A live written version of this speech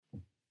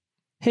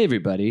Hey,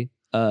 everybody.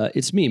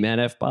 It's me, Matt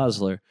F.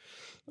 Bosler.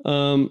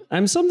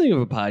 I'm something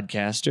of a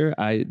podcaster.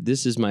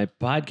 This is my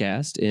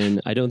podcast, and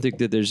I don't think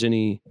that there's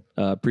any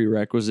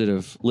prerequisite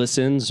of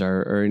listens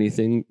or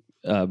anything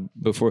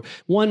before.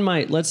 One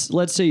might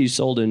let's say you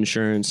sold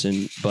insurance,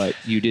 but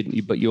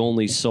you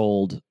only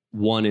sold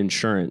one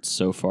insurance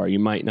so far. You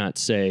might not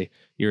say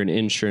you're an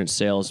insurance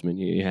salesman.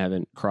 You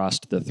haven't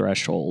crossed the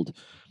threshold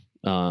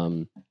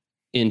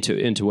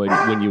into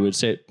when you would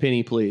say,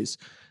 "Penny, please."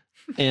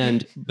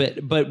 And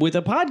but with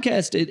a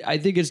podcast, I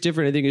think it's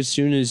different. I think as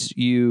soon as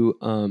you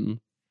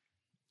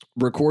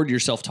record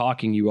yourself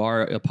talking, you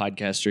are a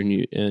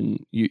podcaster,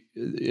 and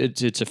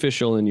it's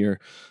official, and you're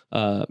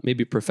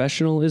maybe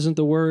professional isn't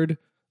the word,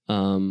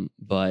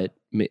 but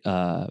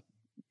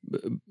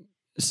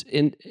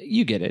and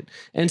you get it.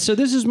 And so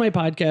this is my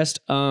podcast.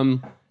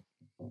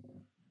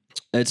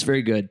 It's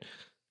very good.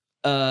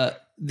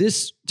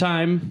 This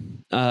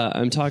time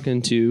I'm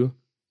talking to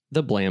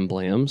the Blam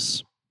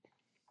Blams.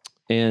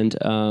 And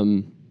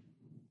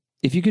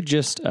if you could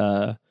just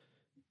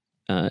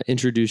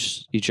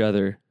introduce each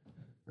other,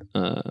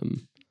 I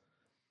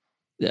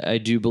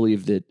do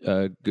believe that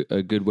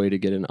a good way to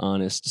get an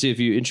honest. See, if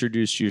you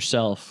introduce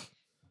yourself,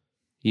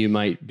 you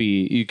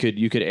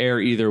could err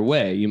either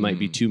way. You might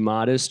be too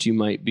modest. You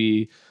might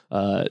be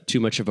too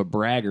much of a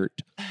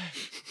braggart.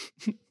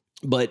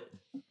 But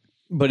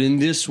in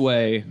this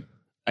way,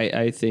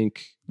 I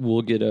think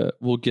we'll get a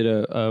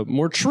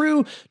more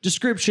true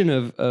description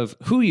of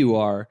who you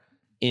are.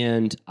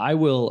 And I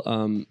will,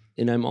 and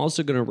I'm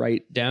also going to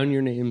write down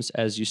your names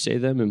as you say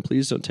them. And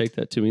please don't take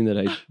that to mean that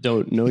I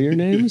don't know your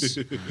names.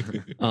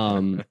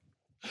 I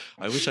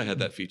wish I had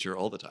that feature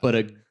all the time. But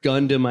a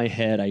gun to my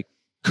head, I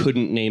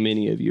couldn't name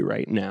any of you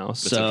right now.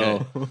 That's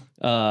so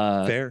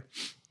okay. Fair.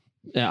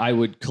 I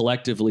would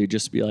collectively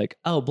just be like,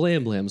 "Oh,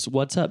 Blam Blams,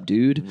 what's up,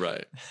 dude?"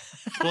 Right.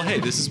 Well, hey,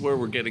 this is where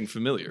we're getting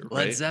familiar,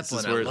 right? Led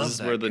Zeppelin, This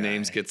is where the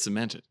names get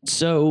cemented.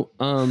 So,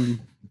 and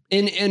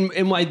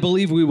I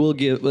believe we will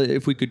give,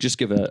 if we could just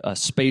give a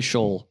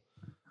spatial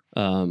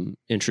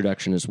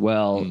introduction as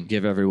well,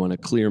 give everyone a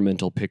clear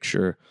mental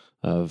picture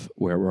of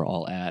where we're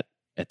all at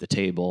the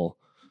table,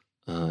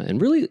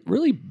 and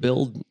really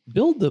build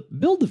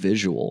the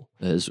visual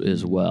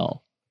as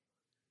well.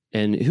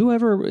 And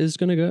whoever is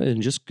going to go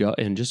and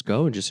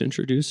just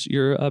introduce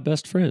your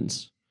best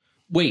friends.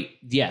 Wait,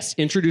 yes,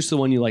 introduce the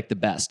one you like the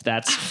best.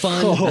 That's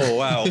fun. Oh,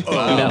 wow.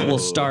 That will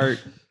start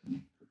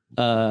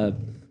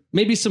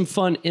maybe some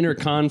fun inner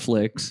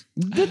conflicts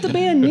that the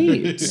band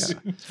needs.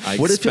 I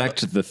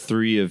expect the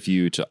three of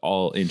you to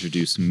all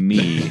introduce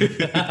me.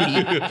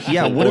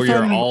 Yeah, what or if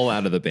you're I'm all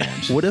out of the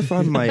band. What if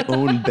I'm my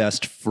own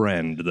best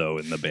friend, though,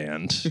 in the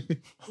band?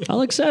 I'll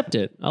accept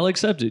it.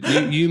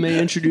 You may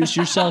introduce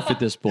yourself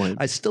at this point.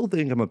 I still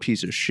think I'm a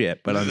piece of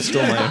shit, but I'm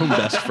still my own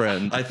best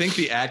friend. I think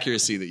the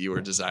accuracy that you were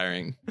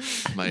desiring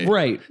might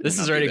Right. This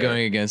is already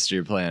going against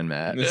your plan,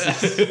 Matt.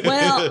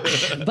 Well,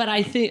 but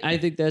I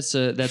think that's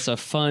a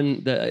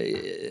fun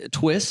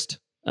twist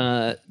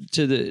to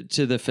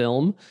the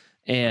film,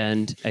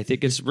 and I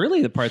think it's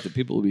really the part that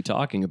people will be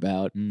talking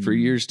about for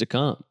years to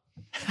come.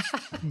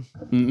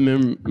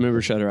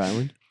 Remember Shutter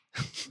Island?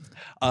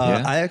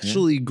 I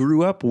actually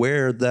grew up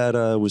where that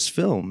was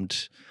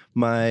filmed.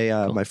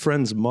 My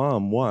friend's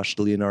mom washed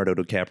Leonardo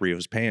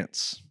DiCaprio's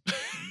pants.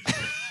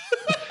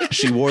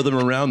 She wore them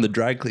around the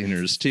dry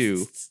cleaners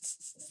too.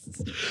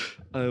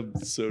 I'm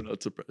so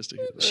not surprised to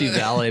hear that. She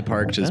valet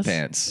parked his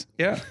pants.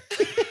 Yeah.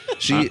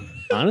 She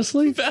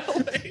Honestly, She that's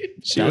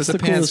was a the coolest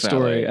pants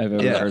story valet. I've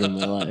ever heard in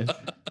my life.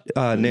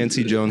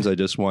 Nancy Jones, I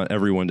just want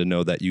everyone to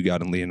know that you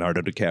got in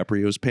Leonardo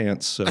DiCaprio's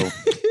pants. So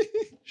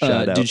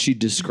shout out. Did she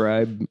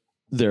describe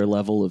their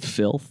level of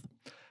filth?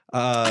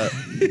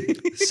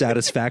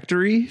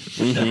 Satisfactory?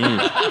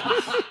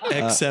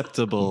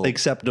 Acceptable.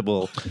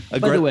 Acceptable. By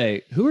the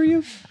way, who are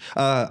you?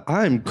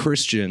 I'm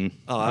Christian.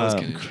 Oh, I was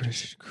kidding.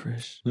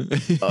 Chris.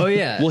 Oh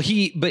yeah. Well,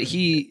 he It's But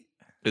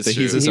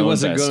true. he's his he own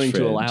wasn't best going to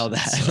friend. allow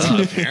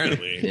that.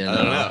 Apparently. Yeah, I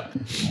don't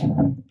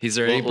know. he's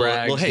already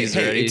bragged. Well, hey, he's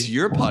already. it's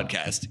your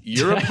podcast.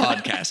 You're a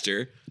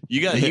podcaster.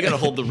 You got to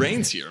hold the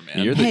reins here,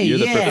 man. You're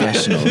the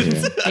professional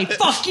here. Hey,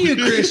 fuck you,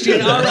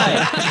 Christian. All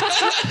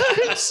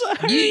right.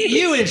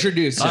 You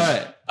introduce him.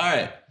 All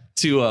right.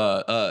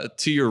 To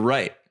your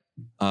right.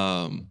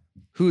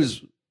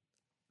 Who's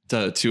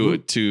To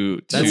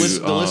the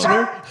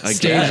listener? I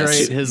Stage guess.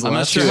 right, his I'm not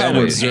left sure or how right?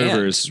 we're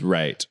Observers,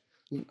 right.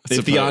 If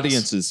suppose. the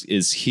audience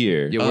is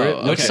here, Yeah,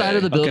 Oh, which okay. side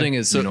of the building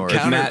is So north?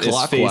 counter- Matt is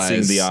facing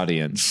counterclockwise the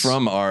audience.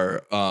 from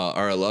our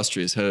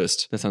illustrious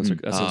host. That sounds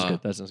good. That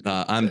sounds good.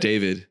 I'm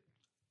David,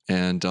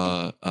 and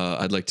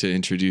I'd like to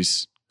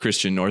introduce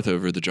Christian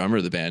Northover, the drummer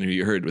of the band, who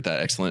you heard with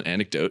that excellent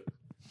anecdote.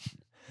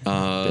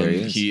 There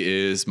he is. He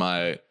is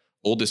my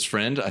oldest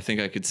friend, I think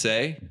I could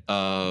say.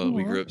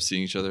 We grew up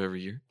seeing each other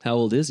every year. How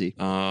old is he?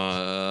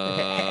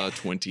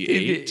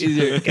 28.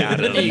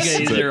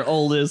 He's their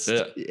oldest.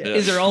 Yeah.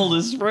 He's their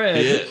oldest friend.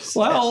 Yes.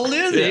 Well, how old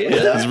is he?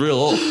 Yeah, he's real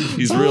old.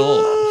 He's real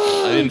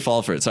old. I didn't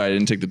fall for it. Sorry, I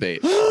didn't take the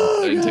bait.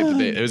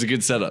 It was a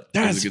good setup.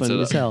 That's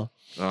funny as hell.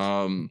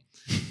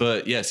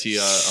 But yes,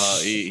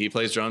 he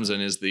plays drums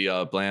and is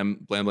the Blam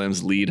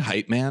Blam's lead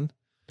hype man.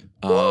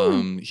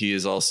 He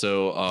is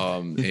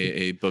also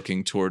a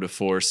booking tour de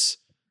force.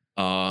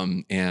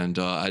 And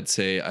I'd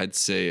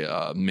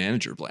say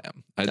manager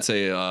Blam. I'd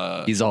say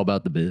He's all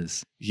about the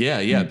biz. yeah.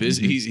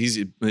 He's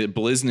a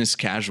business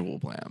casual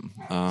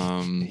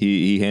Blam.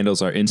 He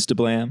handles our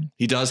Instablam.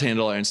 He does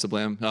handle our Insta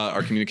Blam,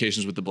 our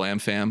communications with the Blam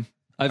fam.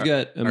 I've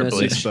got a our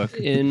message Facebook.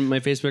 in my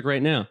Facebook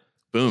right now.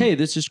 Boom. Hey,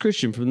 this is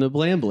Christian from the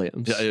Blam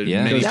Blams.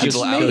 Yeah. Many That's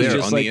people me, out there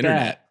just on like the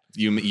internet. that.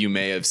 You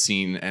may have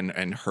seen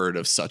and heard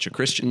of such a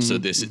Christian. So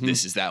this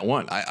is that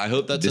one. I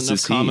hope that's This enough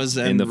is he commas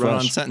in and the run-on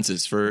flesh.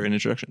 sentences for an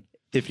introduction.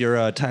 If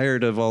you're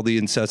tired of all the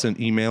incessant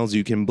emails,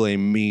 you can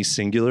blame me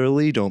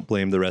singularly. Don't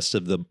blame the rest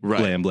of the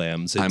Blam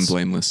Blams. I'm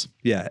blameless.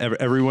 Yeah,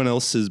 everyone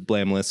else is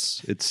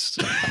blameless. It's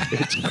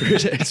it's We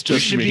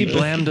just should me. be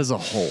blammed as a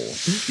whole.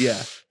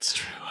 Yeah. It's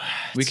true.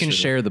 We can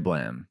share the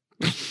blam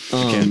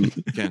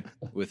Again.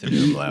 with an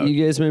umlaut.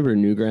 You guys remember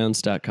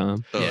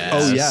newgrounds.com?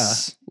 Oh yeah.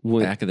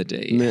 When, Back of the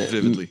day.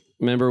 Vividly.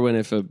 Remember when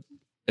if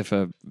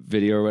a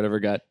video or whatever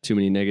got too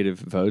many negative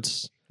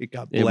votes, It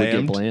got it would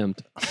get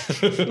blammed.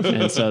 blammed.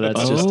 And so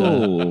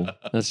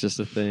that's just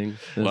a thing.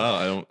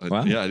 Wow.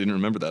 Wow. Yeah, I didn't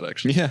remember that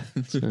actually. Yeah.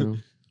 So,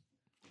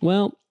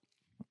 well,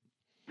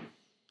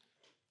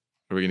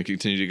 Are we going to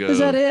continue to go? is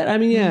that it? I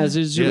mean, yeah.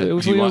 Do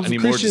you want any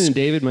more Christian and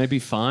David might be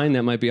fine.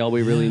 That might be all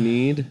we really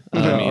need.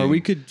 Or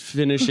we could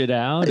finish it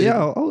out. Yeah,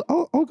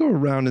 I'll go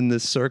around in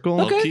this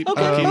circle. I'll keep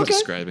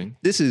describing.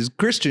 This is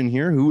Christian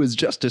here, who was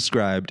just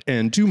described.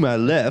 And to my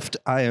left,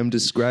 I am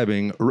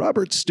describing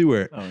Robert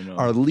Stewart,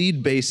 our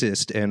lead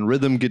bassist and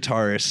rhythm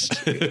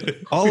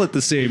guitarist, all at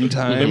the same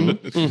time.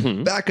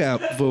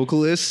 Backup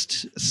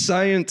vocalist,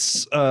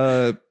 science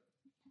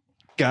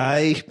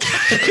guy.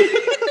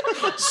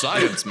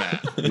 Science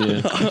math.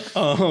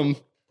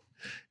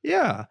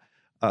 Yeah.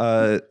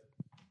 I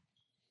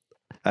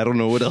don't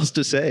know what else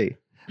to say.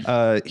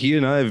 He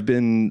and I have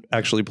been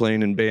actually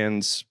playing in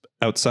bands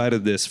outside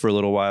of this for a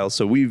little while,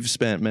 so we've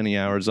spent many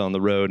hours on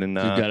the road. And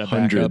You've got a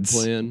hundreds.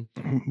 backup plan.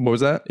 what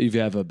was that? You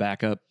have a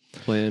backup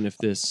plan if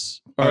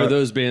this are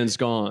those bands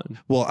gone.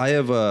 Well, I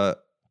have I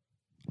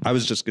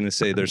was just going to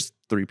say there's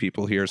 3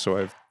 people here, so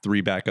I have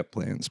 3 backup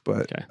plans.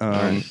 But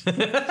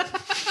Okay.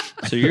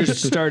 So you're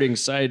starting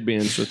side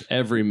bands with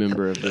every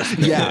member of this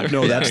band. yeah,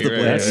 no, that's the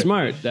plan. That's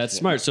smart. That's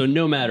smart. So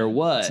no matter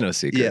what, It's no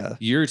secret. Yeah,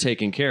 you're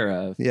taken care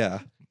of. yeah.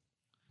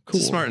 It's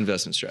a smart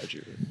investment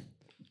strategy.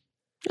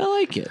 I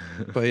like it.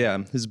 But yeah,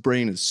 his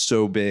brain is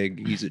so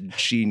big. He's a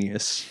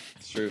genius.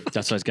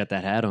 That's why he's got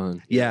that hat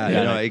on. Yeah, you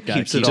know, it gotta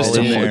keeps keep it all Just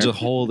in to, there. to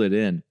hold it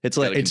in. It's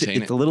like Gotta it's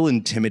contain a it. little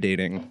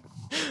intimidating.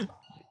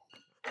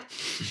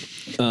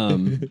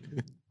 Do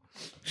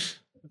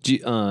you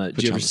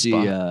ever see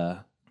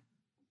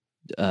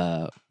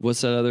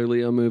what's that other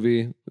Leo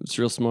movie? It's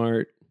real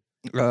smart.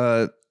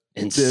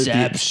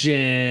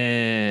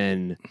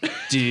 Inception,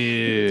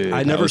 dude.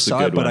 I never was a saw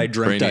it, good but one. I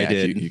dreamt I Brainiac,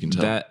 did. You can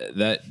tell.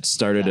 That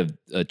started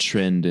a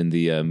trend in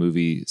the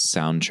movie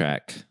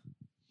soundtrack.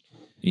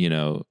 You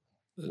know,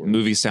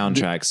 movie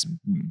soundtracks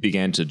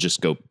began to just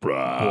go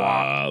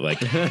brah, like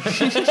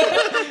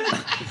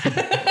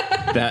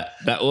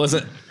that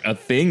wasn't a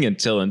thing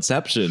until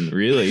Inception,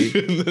 really.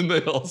 and then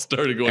they all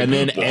started going. And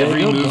then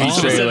every Go movie on.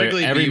 trailer,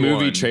 Specifically every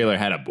movie B1. trailer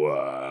had a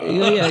blah.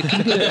 Yeah,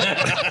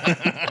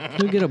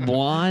 can we get a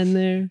bois in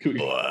there?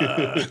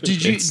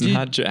 Did you? It's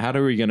not. How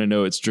are we going to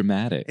know it's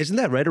dramatic? Isn't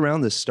that right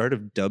around the start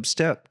of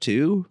dubstep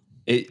too?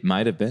 It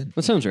might have been.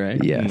 That sounds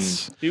right.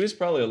 Yes. He was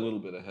probably a little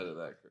bit ahead of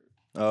that curve.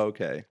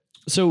 Okay.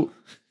 So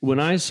when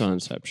I saw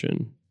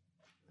Inception,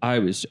 I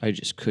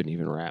just couldn't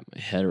even wrap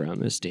my head around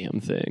this damn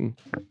thing.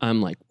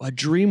 I'm like, a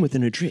dream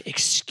within a dream.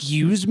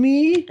 Excuse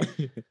me?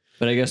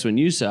 But I guess when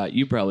you saw it,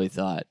 you probably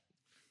thought,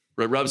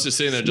 Right, Rob's just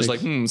sitting there, just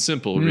like,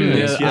 simple, really.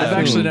 Yeah, Yeah. I've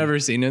actually never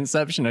seen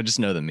Inception. I just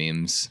know the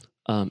memes.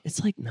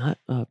 it's like not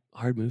a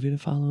hard movie to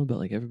follow, but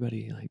like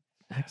everybody like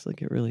acts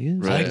like it really is.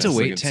 Right. I like to It's like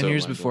wait it's 10 so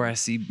years mind-blowing. before I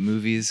see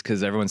movies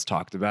because everyone's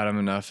talked about them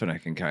enough and I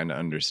can kind of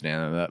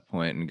understand at that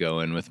point and go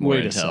in with more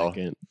Wait a intel.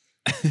 second.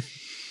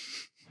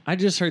 I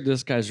just heard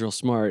this guy's real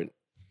smart,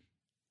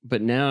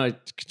 but now I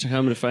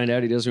come to find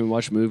out he doesn't even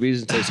watch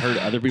movies until he's heard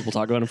other people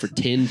talk about him for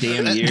 10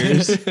 damn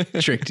years.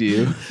 Tricked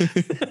you.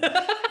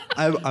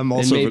 I'm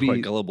also maybe-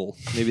 quite gullible.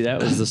 Maybe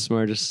that was the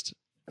smartest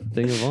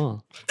thing of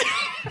all.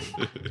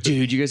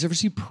 Dude, you guys ever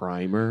see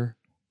Primer?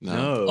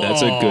 No.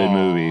 That's a good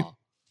movie.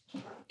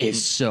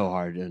 It's so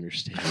hard to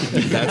understand.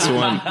 That's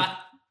one.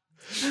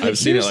 I've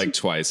seen it like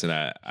twice, and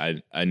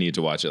I need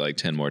to watch it like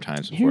 10 more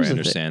times before Here's I the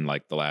understand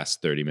like the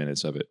last 30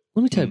 minutes of it.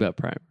 Let me tell you about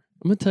Primer.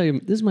 I'm going to tell you,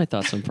 this is my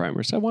thoughts on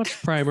Primer. So I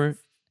watched Primer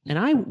and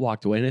I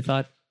walked away and I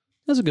thought,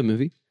 that was a good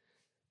movie.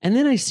 And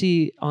then I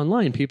see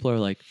online, people are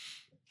like,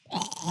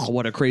 oh,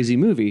 what a crazy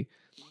movie.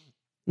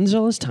 And there's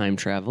all this time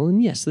travel.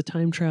 And yes, the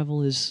time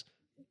travel is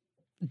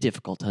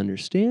difficult to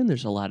understand.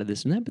 There's a lot of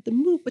this and that, but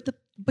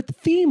the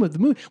theme of the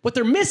movie, what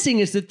they're missing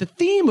is that the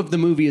theme of the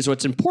movie is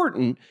what's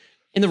important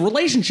in the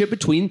relationship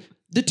between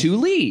the two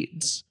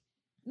leads.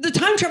 The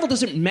time travel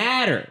doesn't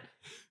matter.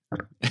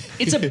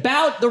 It's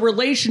about the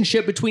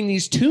relationship between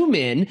these two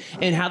men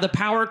and how the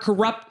power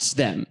corrupts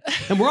them.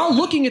 And we're all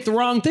looking at the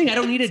wrong thing. I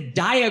don't need a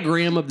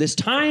diagram of this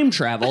time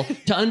travel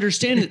to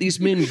understand that these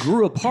men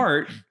grew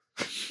apart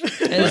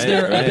as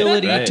their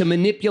ability to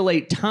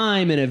manipulate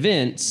time and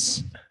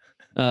events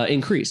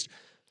increased.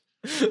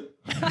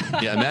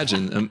 Yeah,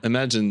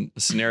 imagine a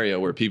scenario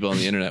where people on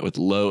the internet with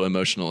low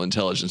emotional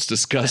intelligence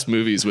discuss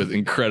movies with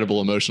incredible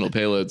emotional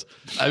payloads.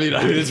 I mean,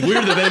 it's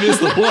weird that they miss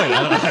the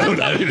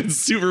point. I mean, it's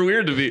super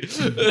weird to me.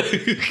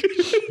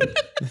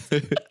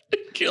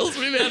 It kills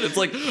me, man. It's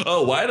like,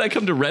 oh, why did I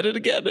come to Reddit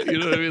again? You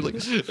know what I mean? Like,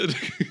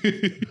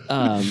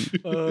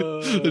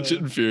 that shit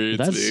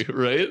infuriates me,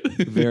 right?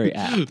 Very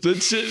apt.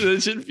 That shit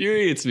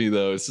infuriates me,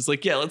 though. It's just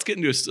like, yeah, let's get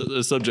into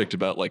a subject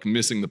about like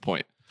missing the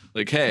point.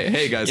 Like,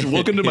 hey guys,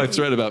 welcome to my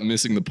thread about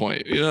missing the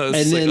point. You know,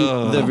 and then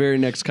the very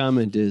next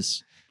comment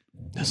is,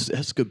 that's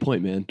a good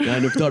point, man. I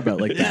never thought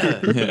about it like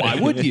that. Why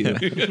would you?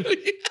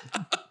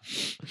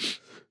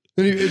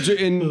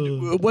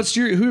 And what's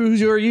your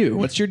who are you?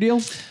 What's your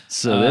deal?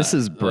 So this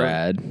is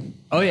Brad.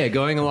 Oh yeah,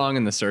 going along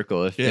in the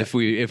circle. If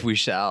we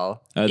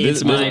shall.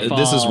 This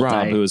is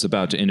Rob, who is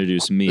about to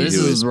introduce me. This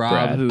who is Rob,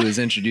 Brad. who is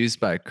introduced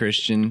by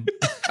Christian.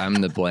 I'm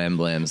the Blam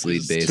Blam's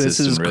lead bassist This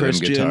is and rhythm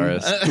Christian,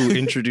 guitarist. who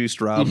introduced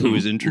Rob, who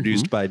was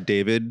introduced by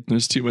David.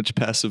 There's too much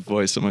passive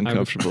voice. I'm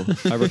uncomfortable.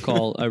 I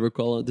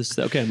recall this.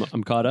 Okay,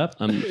 I'm caught up.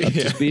 I'm up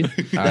to speed.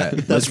 All right,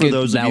 That's for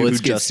those of you who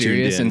let's get just tuned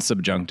serious in. and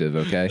subjunctive.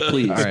 Okay,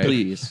 Please, All right.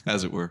 please.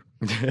 As it were.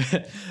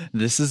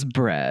 This is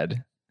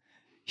Brad.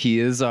 He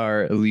is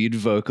our lead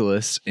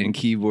vocalist and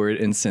keyboard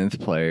and synth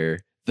player,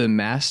 the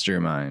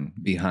mastermind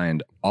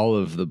behind all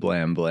of the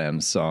Blam Blam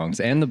songs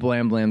and the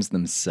Blam Blams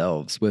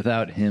themselves.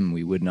 Without him,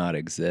 we would not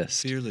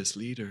exist. Fearless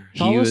leader.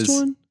 Tallest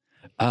one?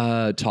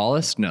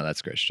 Tallest? No,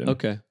 that's Christian.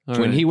 Okay. All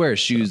When right. he wears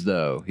shoes,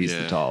 though, he's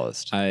Yeah. the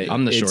tallest. It's-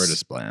 I'm the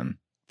shortest Blam.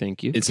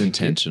 Thank you. It's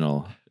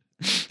intentional.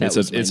 That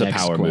was my It's a next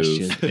power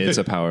question. move. It's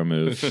a power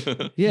move.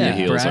 Yeah. The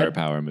heels Brad- are a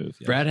power move.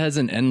 Yeah. Brad has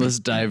an endless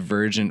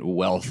divergent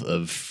wealth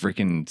of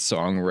freaking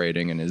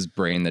songwriting in his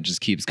brain that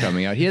just keeps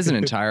coming out. He has an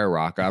entire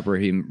rock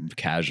opera he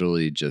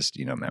casually just,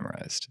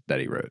 memorized that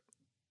he wrote.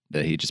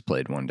 That he just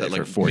played one day That for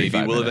like 45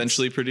 maybe will minutes.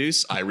 eventually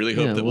produce. I really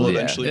hope Yeah, that well, will yeah.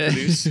 eventually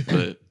produce.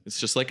 But it's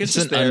just like it's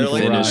It's just an there.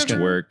 Like, unfinished rock.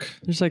 work.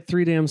 There's like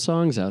 3 damn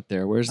songs out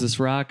there. Where's this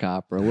rock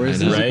opera? Where's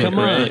I know. this? Right, Come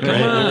on, right, come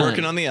right. on. We're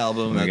working on the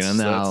album. We're gonna That's-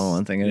 know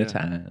one thing at yeah. a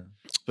time.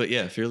 But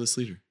yeah, fearless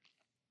leader.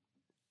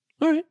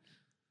 All right.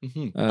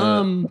 Mm-hmm.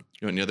 Uh, You want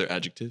any other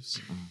adjectives?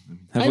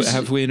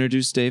 have we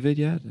introduced David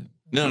yet?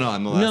 No,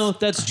 I'm the last. No,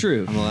 that's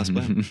true. I'm the last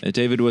Blam.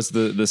 David was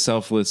the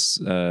selfless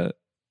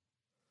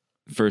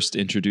first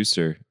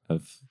introducer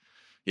of.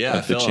 Yeah, I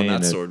Like the fell on chain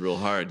that that- sword real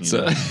hard. You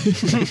So, know? I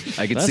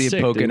could That's see it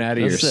sick, poking dude. out of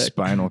your That's sick.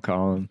 spinal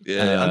column.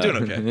 Yeah, I'm doing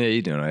okay. Yeah,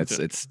 you're doing it.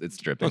 It's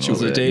dripping. Don't a you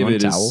little worry. bit. You want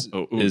David a is,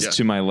 towel? Oh, ooh, is yeah.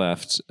 to my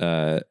left,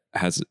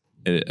 has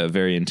a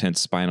very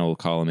intense spinal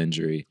column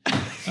injury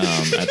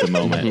at the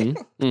moment.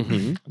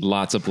 Mm-hmm.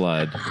 Lots of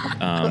blood,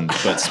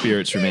 but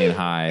spirits remain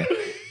high.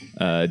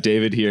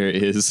 David here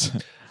is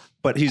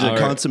But he's Our- a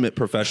consummate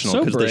professional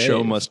So because the show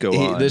brave. must go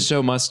on. the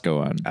show must go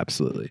on.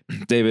 Absolutely.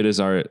 David is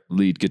our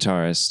lead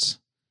guitarist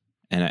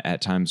and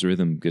at times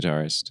rhythm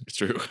guitarist. It's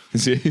true.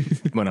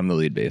 When I'm the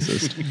lead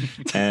bassist.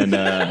 And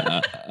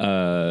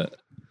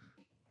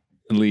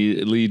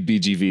lead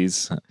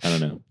BGVs. I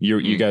don't know.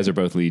 You guys are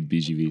both lead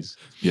BGVs.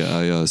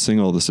 Yeah, I sing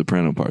all the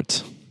soprano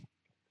parts.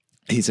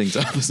 He sings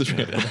all the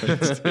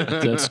sopranos.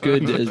 That's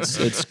good.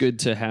 It's good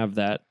to have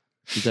that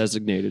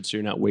designated, so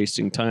you're not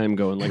wasting time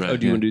going like, Right, oh,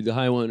 do you yeah. want to do the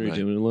high one or Right. do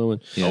you want to do the low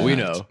one? Oh, we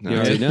know. You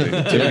already know.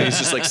 He's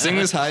just like sing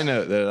this high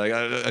note. That like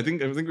I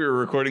think we were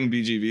recording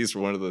BGVs for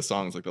one of the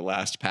songs, like the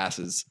last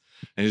passes,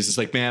 and he's just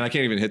like, man, I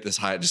can't even hit this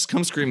high. Just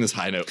come scream this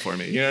high note for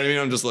me. You know what I mean?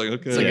 I'm just like,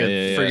 okay, It's like Yeah,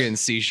 a yeah, friggin'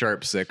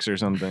 C#6 or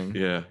something.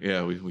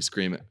 yeah. We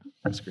scream it.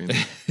 We scream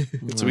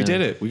it. So we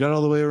did it. We got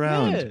all the way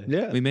around.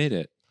 yeah. We made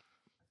it.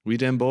 We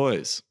damn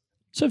boys.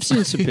 So I've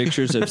seen some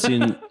pictures, I've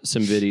seen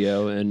some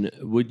video, and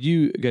would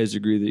you guys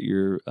agree that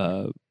you're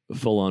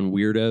full on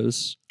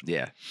weirdos?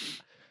 Yeah.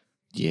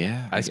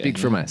 Yeah. I speak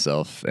for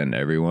myself and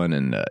everyone,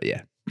 and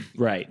yeah.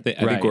 Right. I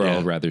think we're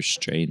all rather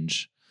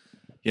strange.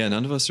 Yeah,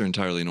 none of us are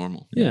entirely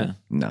normal. Yeah.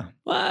 No.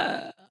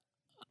 Well,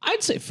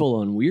 I'd say full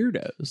on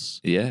weirdos,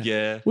 Yeah.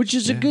 Yeah. which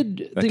is a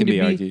good That thing can to be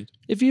be. argued.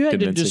 If you had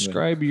to convincingly.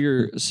 describe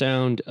your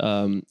sound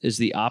as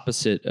the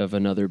opposite of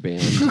another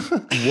band,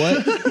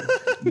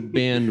 what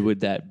band would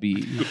that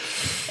be?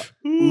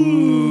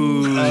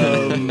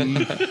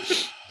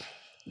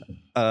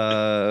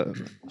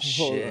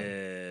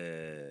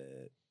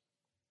 Shit.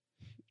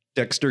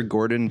 Dexter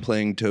Gordon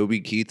playing Toby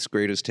Keith's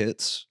greatest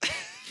hits.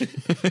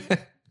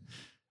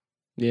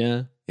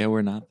 Yeah. Yeah,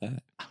 we're not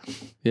that.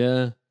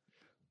 Yeah.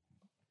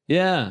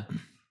 Yeah.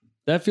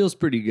 That feels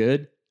pretty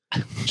good.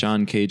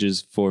 John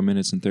Cage's 4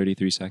 minutes and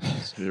 33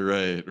 seconds. You're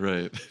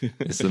right.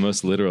 It's the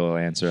most literal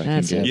answer I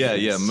That's can it. get.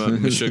 Yeah.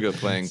 Meshuggah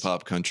playing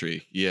pop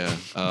country. Yeah.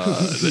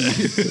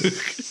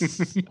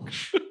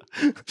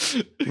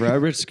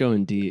 Robert's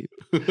going deep.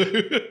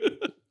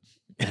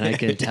 And I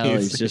can tell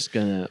he's just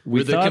gonna.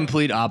 We're the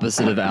complete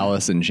opposite of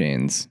Alice in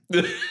Chains.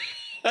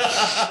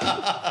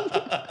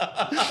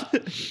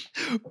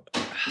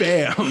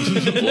 Bam.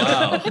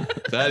 Wow.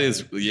 That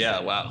is,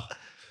 yeah, wow.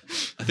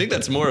 I think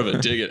that's more of a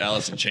dig at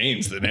Alice in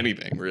Chains than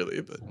anything,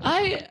 really. But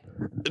I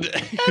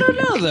don't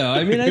know though.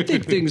 I mean, I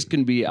think things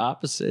can be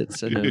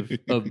opposites and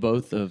of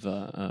both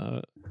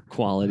of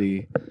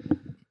quality.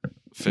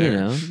 fair, You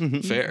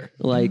know, fair.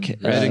 like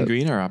Red and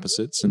green are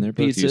opposites, and they're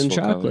both pizza and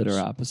useful chocolate colors.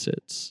 are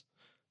opposites,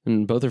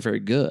 and both are very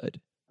good.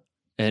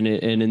 And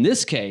in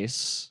this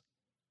case,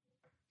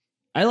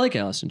 I like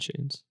Alice in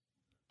Chains.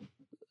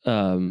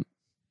 Man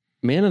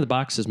in the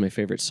Box is my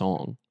favorite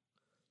song.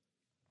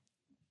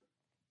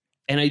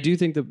 And I do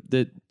think that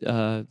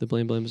the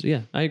Blame Blames,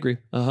 yeah, I agree,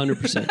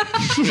 100%.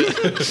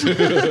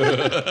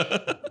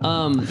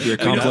 You're a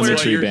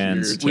complimentary you're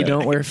band. here. We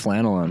don't wear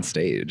flannel on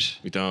stage.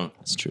 We don't.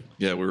 That's true.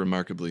 Yeah, we're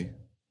remarkably.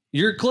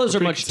 Your clothes are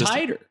pretty much consistent.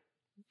 tighter.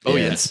 Oh,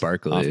 yeah, yes. it's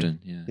sparkly. Often,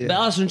 yeah. Yeah. But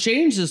Alice in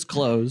Chains'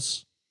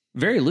 clothes,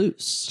 very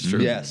loose. It's true.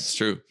 Yes. It's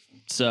true.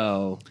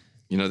 So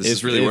You know, this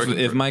is really working.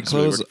 If my it's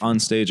really clothes working. on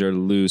stage are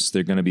loose,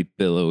 they're going to be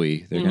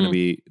billowy. They're going to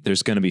be.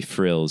 There's going to be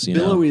frills. You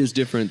know. billowy is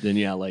different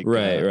than, like...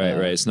 Right.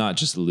 It's not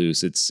just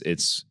loose.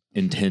 It's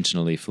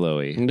intentionally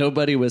flowy.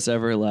 Nobody was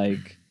ever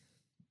like,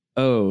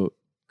 oh,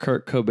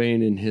 Kurt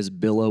Cobain in his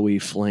billowy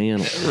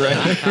flannel.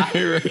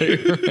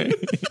 right.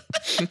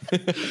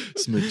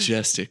 It's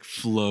majestic,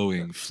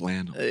 flowing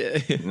flannel.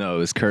 No, it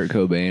was Kurt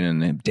Cobain,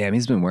 and damn,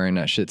 he's been wearing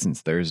that shit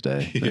since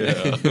Thursday.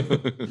 Yeah.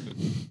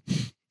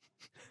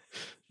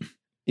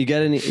 You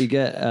got any? You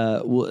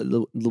got?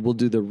 We'll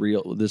do the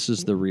real. This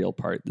is the real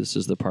part. This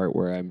is the part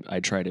where I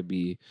try to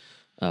be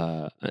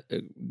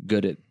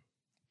good at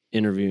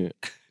interviewing.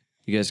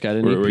 You guys got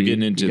an EP? We're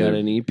getting into you got the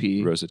an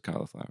EP. roasted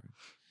cauliflower.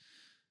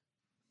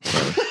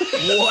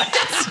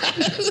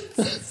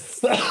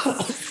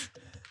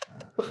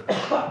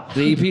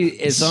 The EP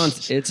is on.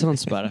 It's on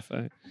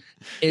Spotify.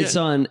 It's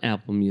on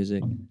Apple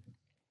Music.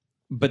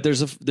 But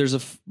there's a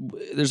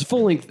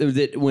full length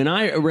that when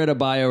I read a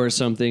bio or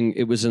something,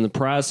 it was in the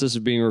process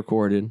of being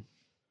recorded.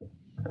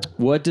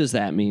 What does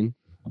that mean?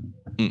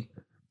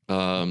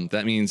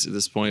 That means at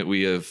this point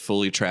we have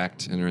fully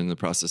tracked and are in the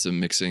process of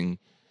mixing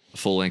a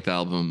full-length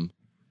album,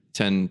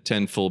 10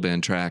 full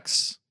band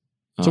tracks.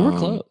 So we're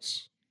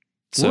close.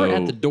 So We're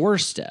at the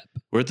doorstep.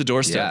 We're at the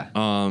doorstep.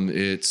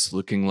 It's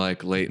looking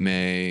like late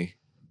May,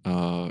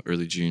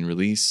 early June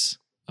release.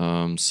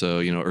 So,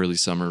 early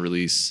summer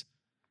release.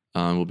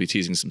 We'll be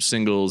teasing some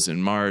singles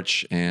in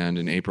March and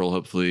in April,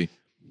 hopefully.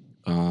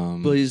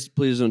 Please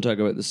don't talk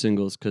about the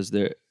singles because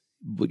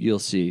you'll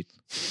see.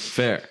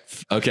 Fair.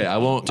 Okay, I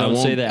won't. Don't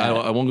say that.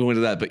 I won't go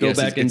into that. But Go yes,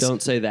 back and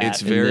don't say that.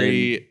 It's and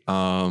very.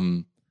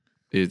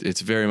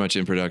 It's very much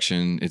in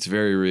production. It's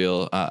very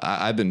real.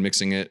 I've been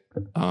mixing it.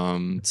 So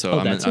I'm that's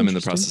in the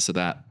interesting. process of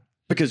that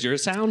because you're a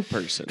sound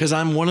person. because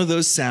I'm one of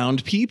those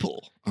sound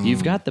people.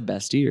 You've got the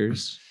best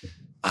ears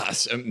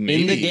in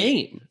Maybe. the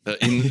game.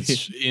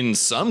 In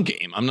some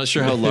game. I'm not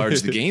sure how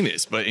large the game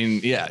is, but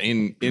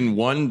in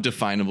one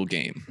definable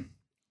game.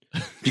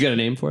 You got a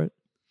name for it?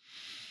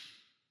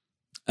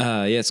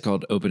 Yeah, it's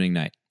called Opening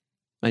Night.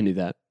 I knew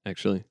that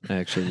actually.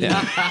 Yeah,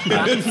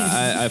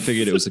 I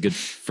figured it was a good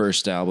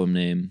first album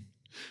name.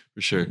 For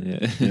sure.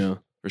 Yeah. Yeah.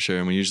 For sure.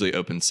 And we usually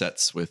open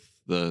sets with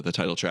the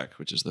title track,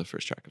 which is the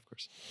first track, of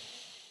course.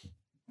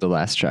 The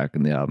last track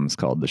in the album is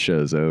called "The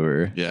Show's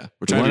Over." Yeah. We're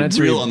We trying wanted to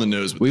to be real re- on the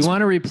nose with We this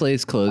want to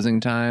replace closing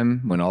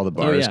time when all the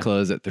bars yeah.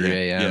 close at 3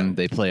 a.m. Yeah.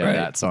 They play Right.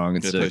 that song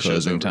instead play of Show's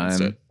closing Over time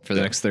instead. for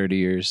the Yeah. next 30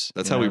 years.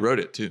 That's how we wrote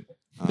it too.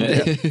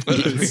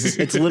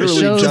 It's literally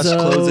Show's just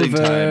closing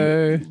time.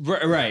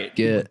 over. Right.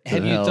 Get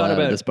Have the you hell thought out of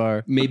about this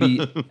bar?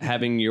 maybe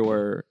having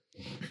your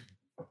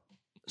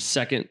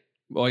second,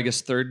 well, I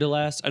guess third to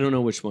last? I don't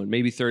know which one.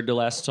 Maybe third to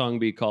last song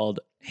be called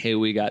 "Hey,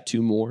 We Got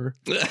Two More."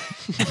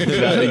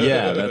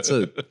 Yeah,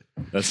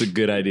 that's a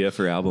good idea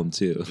for album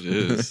too. It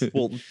is.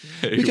 Well,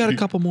 We got a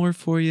couple more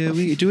for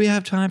you. Do we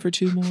have time for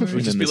two more? It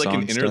would just be like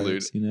an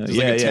interlude. Starts, Just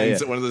like a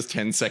 10 one of those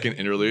 10-second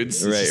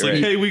interludes. It's Right, just like,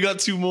 right. hey, we got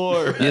two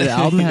more. Yeah, the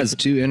album has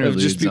two Of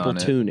interludes just people on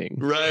it. tuning.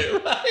 Right.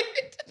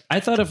 I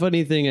thought a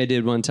funny thing I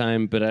did one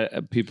time,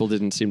 but people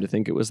didn't seem to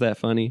think it was that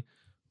funny.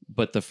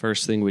 But the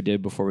first thing we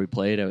did before we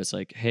played, I was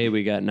like, "Hey,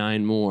 we got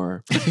 9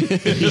 more," and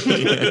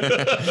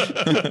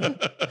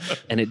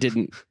it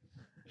didn't.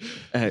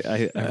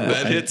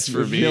 That hits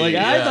for me. You're like,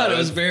 I Yeah, thought it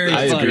was very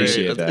I funny.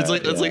 appreciate that. It's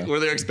like that's yeah. like where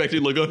they're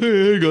expecting like,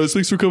 hey guys,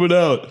 thanks for coming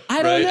out.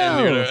 I don't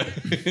know.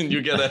 And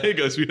you get a hey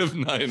guys, we have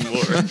 9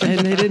 more.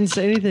 And they didn't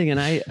say anything, and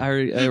I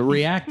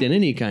react in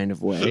any kind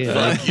of way.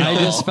 I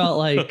just felt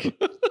like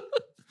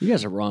you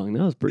guys are wrong.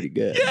 That was pretty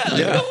good.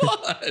 Yeah. Come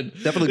on.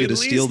 Definitely gonna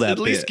steal that At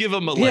least bit. give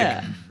them a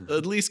Yeah.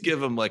 At least give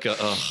them like a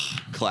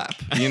clap.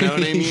 You know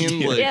what I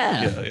mean? Like,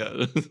 Yeah.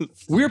 yeah.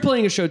 We're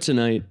playing a show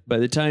tonight. By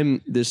the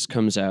time this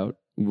comes out,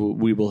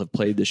 we will have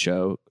played the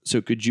show.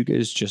 So could you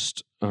guys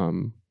just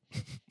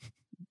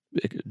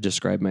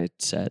describe my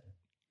set?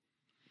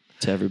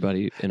 to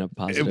everybody in a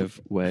positive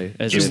way.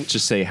 As Just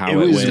say how it it,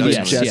 was went.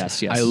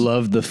 just- yes. I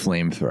love the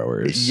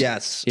flamethrowers.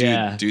 Yes.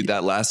 Yeah. Dude,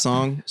 that last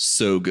song,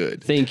 so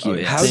good. Thank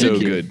you. How Thank did you.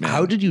 you, good, man.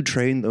 How did you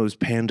train those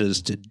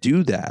pandas to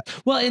do that?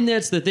 Well, and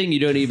that's the thing. You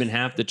don't even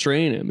have to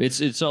train them.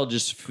 It's all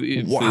just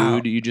food.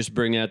 Wow. You just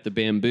bring out the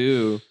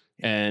bamboo,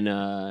 and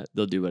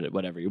they'll do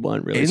whatever you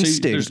want. Really,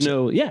 Instinct. there's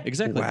no. Yeah,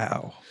 exactly.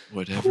 Wow.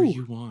 Whatever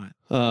you want.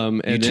 And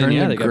You then turned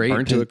a they got great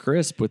burnt to a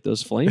crisp with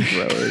those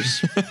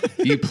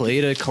flamethrowers. You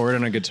played a chord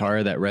on a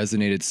guitar that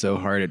resonated so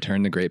hard it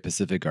turned the Great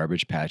Pacific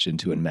Garbage Patch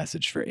into a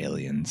message for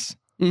aliens.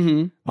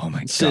 Mm-hmm. Oh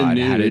my Send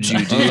God, how did nudes. you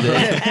do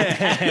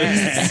that?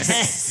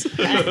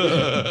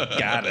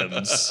 Got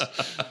him.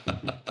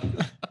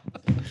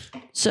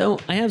 So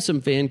I have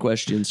some fan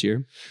questions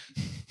here.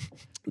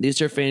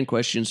 These are fan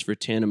questions for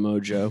Tana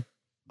Mojo.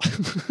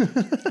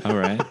 All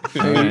right.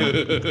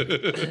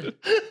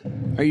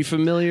 Are you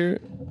familiar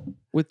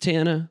with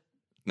Tana?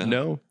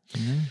 No.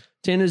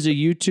 Tana's a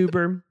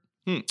YouTuber.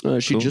 She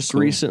Cool, just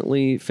cool.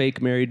 recently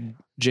fake married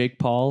Jake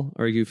Paul.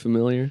 Are you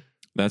familiar?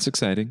 That's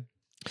exciting.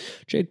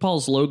 Jake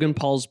Paul's Logan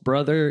Paul's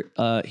brother.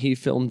 He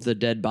filmed the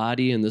dead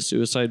body in the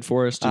suicide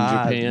forest in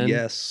Japan.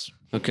 Yes.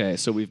 Okay,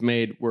 so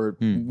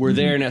we're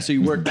there now. So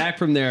you work back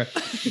from there.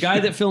 The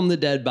guy that filmed the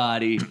dead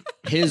body,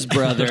 his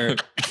brother,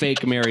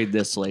 fake married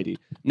this lady.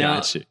 Now,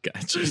 Gotcha.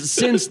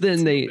 since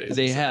then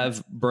they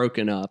have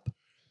broken up.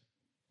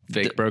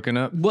 Fake broken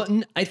up?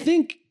 Well, I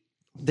think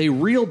they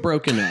real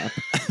broken up,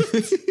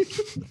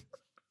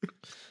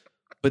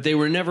 but they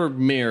were never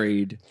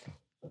married.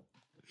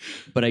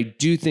 But I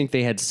do think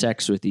they had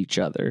sex with each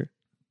other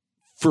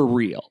for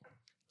real.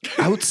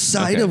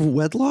 Outside of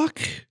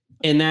wedlock?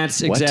 And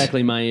that's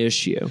exactly my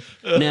issue.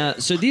 Now,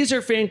 so these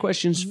are fan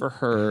questions for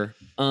her.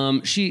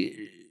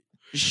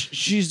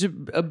 She's a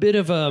bit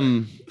of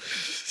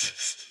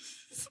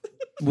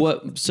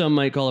what some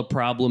might call a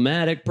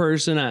problematic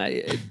person.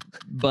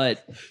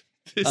 But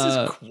This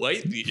is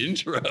quite the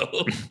intro.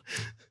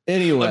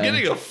 anyway, I'm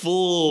getting a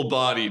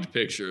full-bodied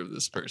picture of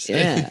this person.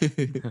 yeah,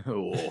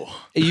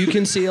 you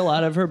can see a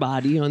lot of her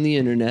body on the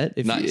internet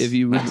if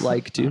you would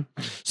like to.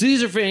 So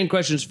these are fan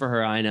questions for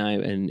her, Aina.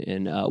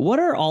 And what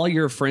are all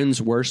your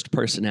friends' worst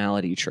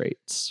personality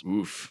traits?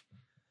 Oof.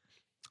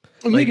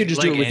 We could just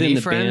do like it within any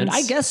the band. friends?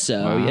 I guess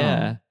so. Wow.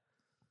 Yeah,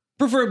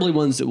 preferably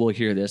ones that will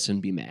hear this and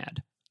be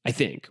mad. I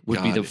think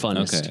would be Got the it.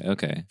 funnest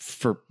Okay.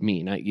 for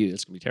me, not you.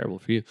 It's gonna be terrible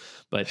for you,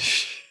 but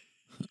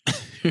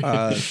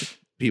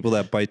People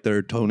that bite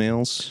their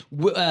toenails.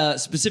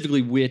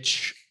 specifically,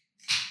 which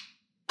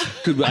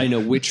could I know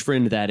which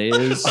friend that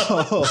is?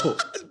 Oh,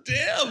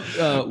 Damn.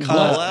 What-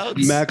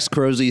 Call-outs? Max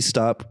Crozy,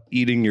 stop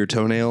eating your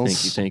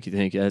toenails. Thank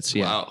you. That's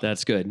Wow.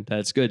 That's good.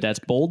 That's good. That's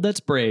bold. That's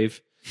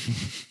brave.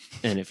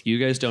 And if you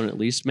guys don't at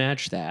least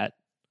match that,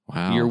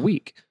 Wow. you're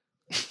weak.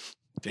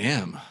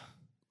 Damn.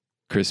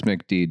 Chris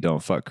McD,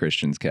 don't fuck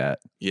Christian's cat.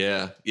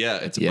 Yeah. Yeah.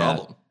 It's a Yeah.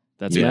 problem.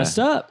 That's Yeah. messed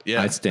up.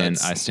 Yeah. I stand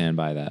that's-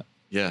 by that.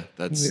 Yeah.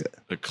 That's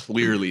a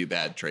clearly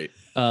bad trait.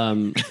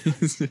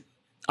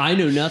 I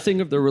know nothing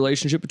of the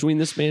relationship between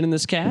this man and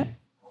this cat,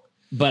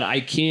 but I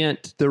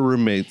can't. They're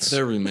roommates.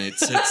 They're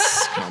roommates.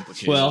 It's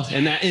complicated. Well,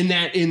 and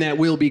that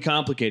will be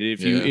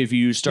complicated if Yeah.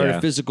 you start Yeah.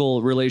 a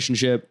physical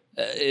relationship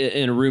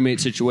in a roommate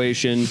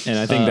situation. And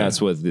I think that's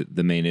what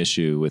the main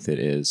issue with it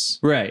is.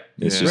 right.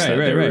 It's Yeah. just that Right.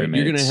 they're You're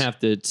gonna roommates. have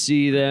to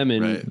see them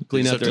and right.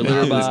 clean They out just their have to litter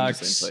live in the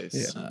box. same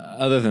place.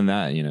 Other than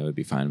that, it'd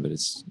be fine. But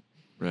it's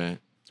Right.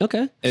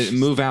 Okay.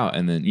 move out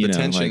and then The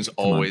tension's come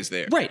on. always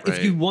there. Right.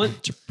 If you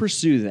want to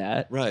pursue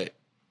that, Right.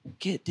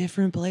 get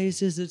different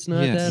places. It's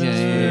not Yes. that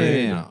hard.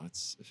 Yeah. No,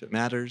 it's if it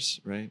matters,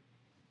 right?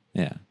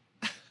 Yeah.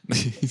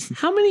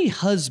 How many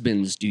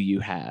husbands do you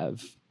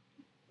have?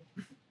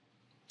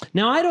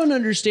 Now, I don't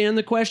understand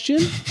the question.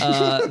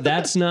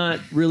 That's not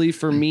really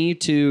for me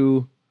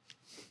to.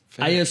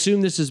 I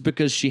assume this is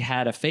because she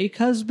had a fake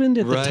husband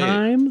at the Right.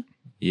 time.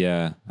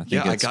 Yeah. I think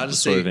Yeah, I it's gotta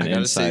sort say, of an I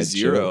gotta say inside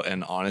zero. joke.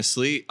 And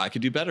honestly, I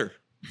could do better.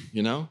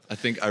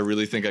 I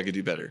really think I could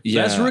do better.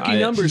 Yeah, That's rookie I-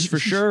 numbers for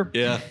sure.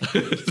 Yeah.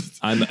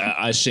 I'm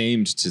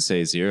ashamed to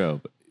say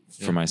zero but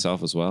for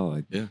myself as well.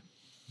 Yeah.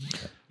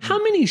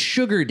 How many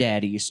sugar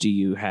daddies do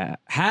you have?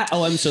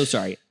 Oh, I'm so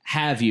sorry.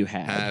 Have you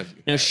had? Have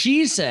you now,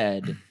 she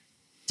said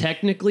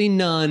technically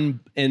none,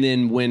 and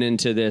then went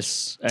into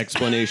this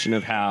explanation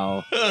of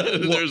how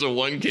There's a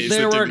one case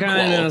there that were didn't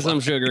kind qualify. of some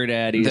sugar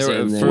daddies There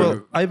were- in there.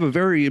 Well, I have a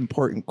very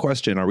important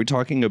question. Are we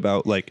talking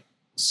about like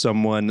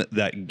someone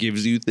that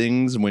gives you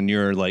things when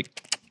you're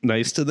like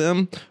nice to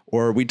them,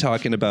 or are we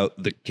talking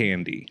about the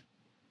candy?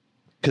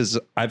 Because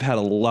I've had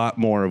a lot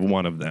more of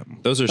one of them.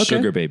 Those are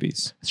sugar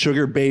babies.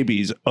 Sugar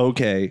babies.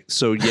 Okay.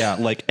 So yeah,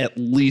 like at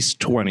least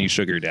 20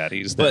 sugar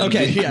daddies. But,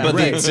 Okay, yeah, but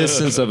right. the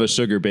existence of a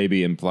sugar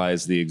baby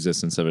implies the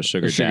existence of a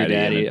sugar, sugar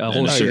daddy, and a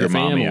whole and sugar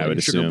mommy, family, I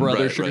would sugar assume.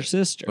 brother, Right, sugar right.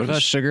 sister. What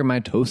about sugar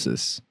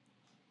mitosis?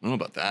 I don't know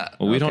about that.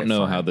 Well, we Okay, don't know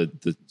fine. how the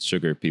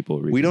sugar people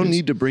reproduce. We don't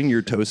need to bring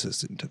your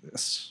ptosis into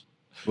this.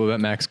 What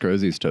about Max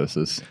Crozy's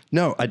tosis?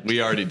 No,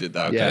 We already did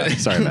that. Yeah. Okay.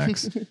 Sorry,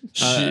 Max.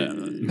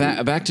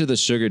 Back to the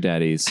sugar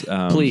daddies.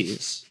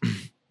 Please.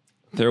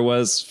 There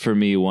was for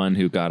me one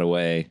who got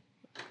away.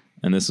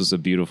 And this was a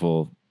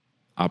beautiful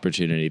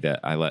opportunity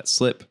that I let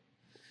slip.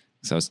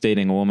 So I was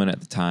dating a woman at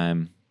the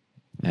time,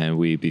 and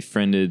we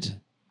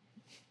befriended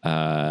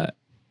an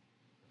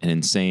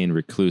insane,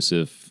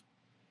 reclusive,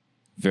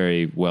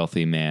 very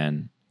wealthy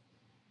man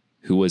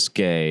who was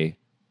gay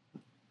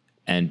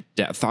and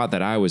thought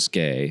that I was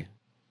gay,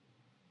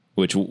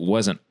 which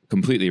wasn't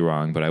completely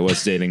wrong, but I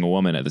was dating a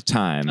woman at the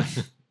time.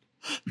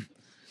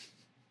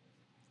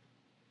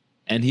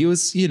 And he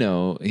was,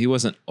 he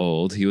wasn't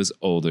old. He was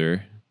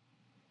older.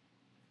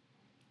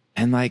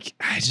 And like,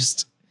 I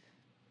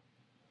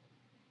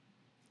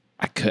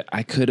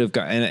could have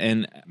gotten,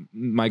 and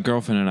my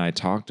girlfriend and I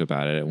talked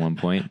about it at one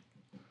point,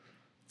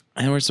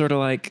 and we're sort of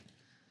like,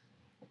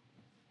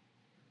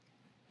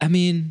 I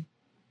mean,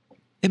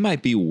 it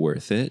might be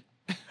worth it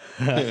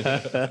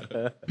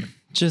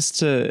just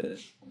to.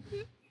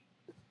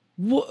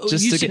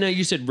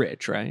 You said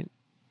rich, right?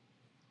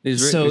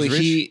 So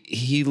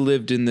he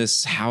lived in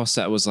this house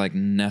that was like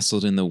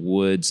nestled in the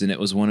woods, and it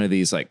was one of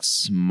these like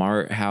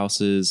smart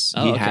houses.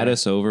 He had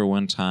us over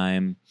one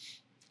time.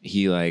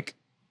 He like,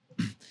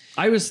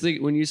 I was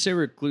thinking when you say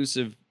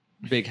reclusive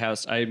big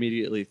house, I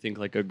immediately think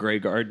like a Grey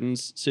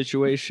Gardens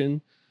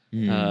situation.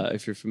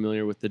 If you're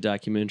familiar with the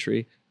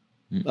documentary,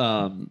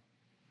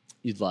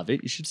 you'd love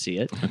it. You should see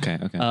it. Okay.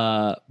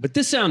 But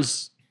this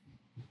sounds.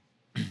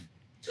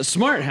 A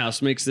smart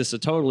house makes this a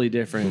totally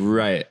different.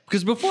 Right.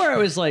 Because before I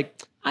was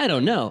like, I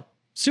don't know.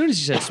 As soon as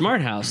you said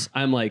smart house,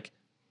 I'm like,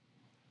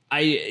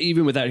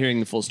 even without hearing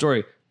the full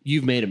story,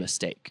 you've made a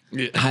mistake.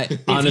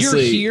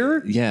 Honestly, if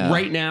you're here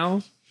right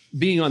now,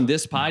 being on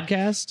this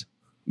podcast,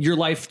 your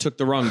life took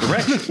the wrong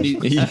direction.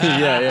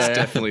 It's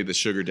definitely the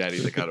sugar daddy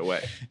that got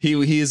away.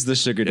 He is the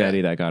sugar daddy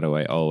that got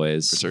away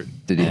always. For certain.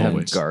 Did he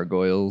have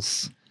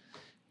gargoyles?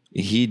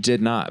 He did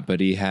not,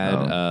 but he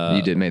had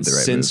you did make the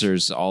right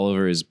sensors all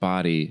over his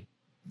body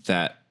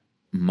that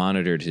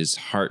monitored his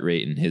heart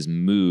rate and his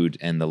mood,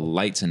 and the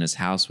lights in his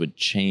house would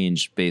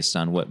change based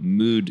on what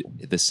mood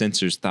the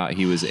sensors thought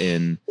he was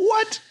in.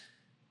 What?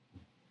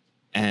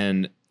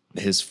 And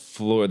his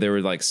floor, there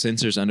were like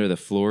sensors under the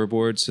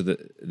floorboard, so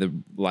the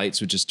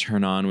lights would just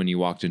turn on when you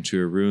walked into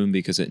a room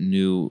because it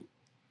knew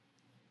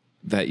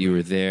that you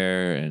were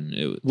there.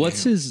 And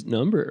what's his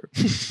number?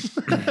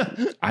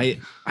 I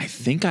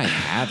think I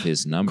have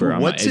his number.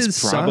 What's his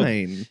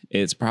sign?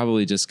 It's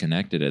probably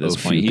disconnected at this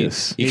point.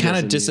 He kind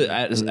of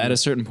at a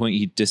certain point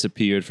he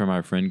disappeared from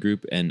our friend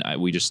group, and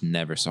we just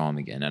never saw him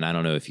again. And I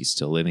don't know if he's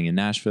still living in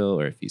Nashville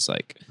or if he's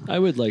like. I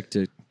would like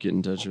to get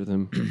in touch with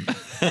him.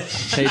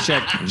 Hey,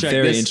 check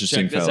very this,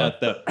 interesting check this fella. out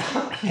though.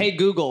 Hey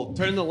Google,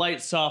 turn the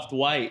light soft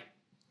white.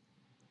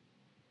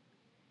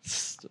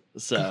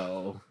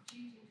 So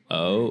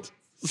that's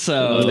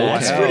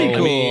pretty cool.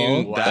 I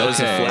mean, that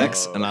was a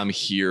flex, and I'm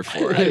here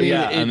for it.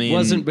 I mean, it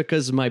wasn't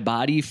because my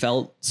body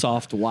felt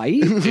soft white.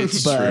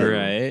 It's true.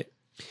 Right.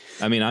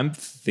 I mean, I'm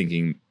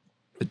thinking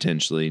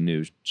potentially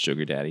new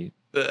sugar daddy.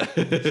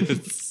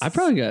 I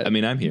probably got. I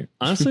mean, I'm here.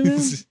 Honestly, man,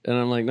 and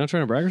I'm like not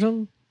trying to brag or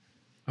something.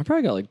 I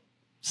probably got like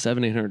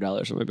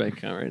 $700-800 in my bank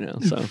account right now.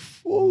 So,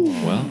 Well,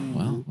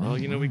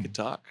 we could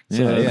talk.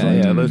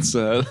 Yeah. Let's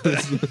the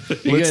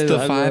guys,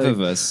 five like-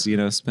 of us,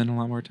 spend a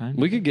lot more time.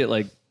 we could get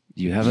like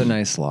You have a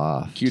nice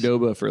loft.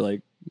 Qdoba for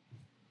like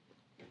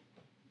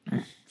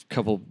a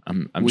couple.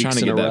 I'm weeks trying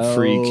to in get a that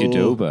free row.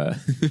 Qdoba.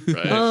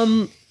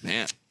 Right?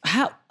 Man.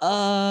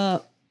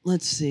 How?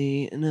 Let's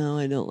see. No,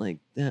 I don't like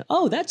that.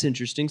 Oh, that's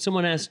interesting.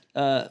 Someone asked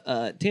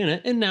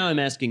Tana, and now I'm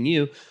asking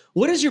you.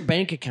 What is your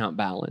bank account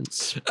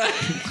balance?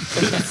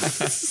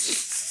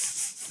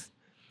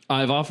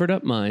 I've offered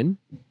up mine.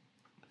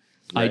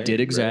 I did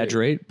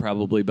exaggerate,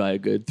 probably by a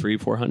good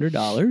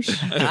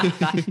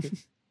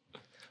 $300-400.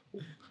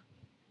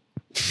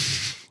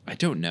 I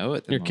don't know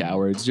it. You're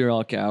cowards. You're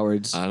all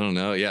cowards. I don't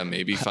know. Yeah,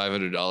 maybe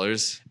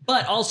 $500.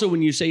 But also,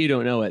 when you say you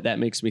don't know it, that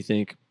makes me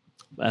think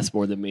that's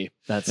more than me.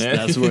 That's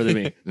more than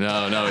me.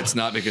 No, it's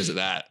not because of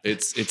that.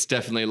 It's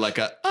definitely like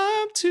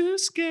I'm too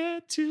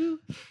scared to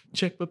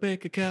check my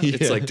bank account.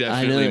 It's like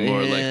definitely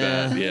more like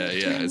that. Yeah,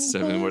 it's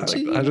definitely more like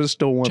that. I just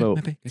don't want to.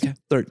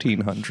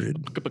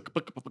 1,300.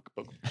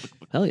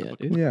 Hell yeah,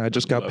 dude. Yeah, I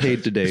just got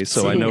paid today,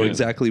 so I know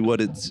exactly what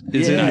is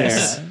in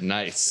there.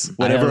 Nice.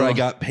 Whenever I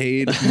got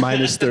paid,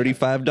 minus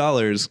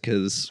 $35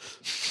 because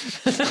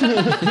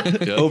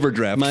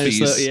overdraft Minus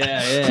fees.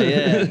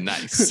 yeah.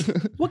 Nice.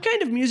 What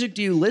kind of music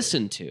do you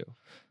listen to?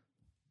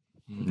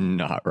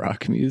 Not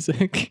rock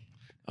music.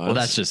 Well,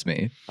 that's just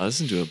me. I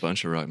listen to a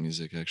bunch of rock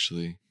music,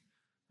 actually.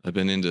 I've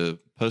been into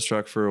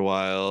post-rock for a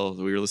while.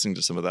 We were listening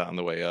to some of that on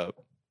the way up.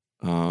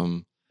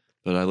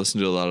 But I listen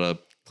to a lot of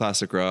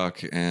classic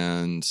rock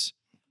and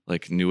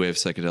like new wave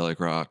psychedelic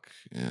rock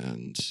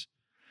and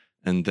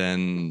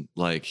then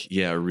like,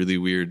 really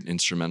weird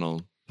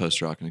instrumental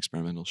post-rock and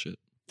experimental shit.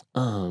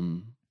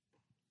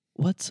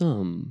 What's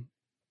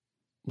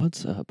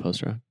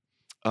post rock?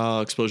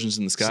 Explosions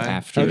in the Sky.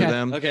 After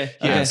them. Okay.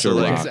 After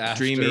like rock.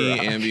 dreamy,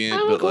 ambient,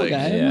 I'm a but cool like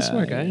guy. I'm a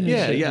smart guy.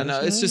 Yeah.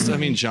 No, it's just, I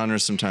mean,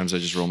 genres, sometimes I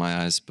just roll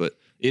my eyes, but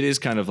it is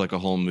kind of like a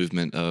whole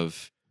movement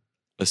of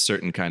a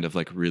certain kind of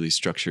like really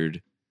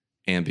structured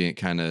ambient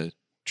kind of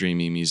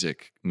dreamy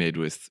music made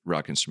with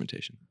rock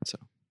instrumentation. So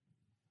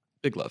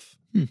big love.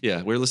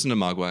 Yeah, we're listening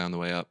to Mogwai on the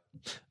way up.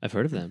 I've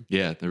heard of them.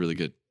 Yeah, they're really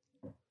good.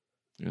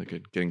 Really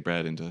good. Getting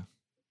Brad into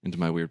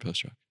my weird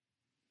post rock.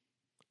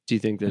 Do you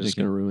think that it's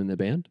going to ruin the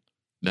band?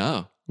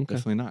 No, Okay.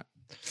 definitely not.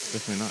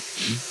 Definitely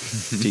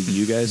not. Do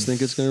you guys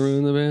think it's going to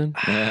ruin the band?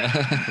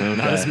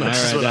 Not as much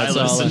as what I that's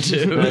all listen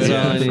to. That's all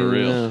I need For to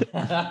real.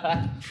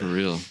 know. For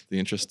real. The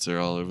interests are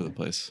all over the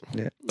place.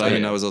 Yeah. But I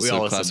mean, yeah. I was We also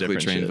all listen to classically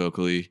different trained shit.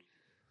 vocally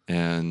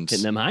and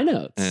Hitting them high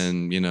notes.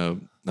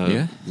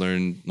 Yeah.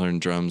 learn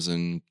drums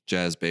and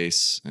jazz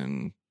bass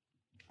and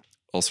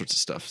all sorts of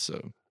stuff.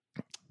 So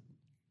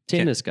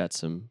Tana's got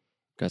some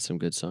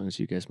good songs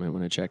you guys might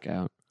want to check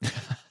out.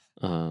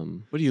 what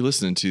are you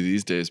listening to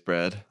these days,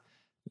 Brad?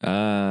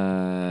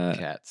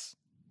 Cats.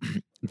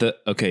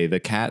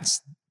 The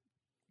Cats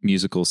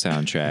musical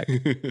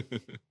soundtrack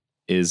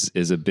is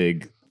a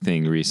big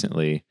thing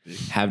recently.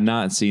 Have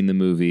not seen the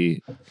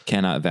movie,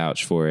 cannot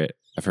vouch for it.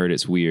 I've heard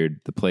it's weird.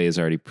 The play is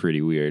already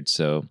pretty weird,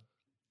 so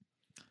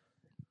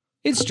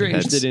It's strange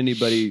That's- that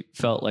anybody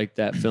felt like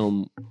that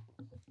film.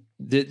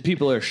 That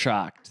people are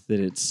shocked that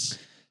it's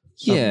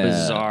a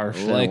bizarre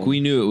film. Like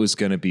we knew it was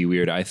going to be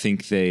weird. I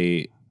think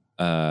they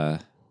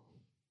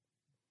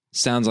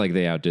sounds like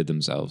they outdid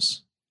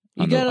themselves.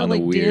 You on gotta the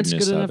like dance weirdness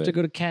good of enough it. to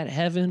go to cat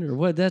heaven or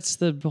what? That's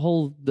the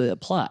whole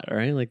plot,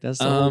 right? Like that's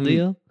the whole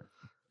deal.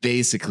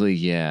 Basically,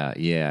 yeah.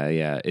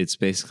 It's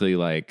basically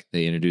like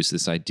they introduce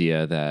this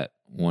idea that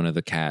one of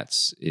the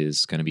cats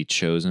is going to be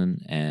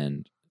chosen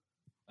and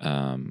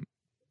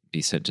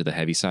be sent to the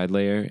Heaviside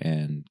layer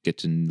and get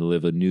to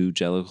live a new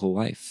Jellicle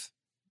life.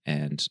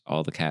 And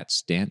all the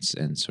cats dance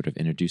and sort of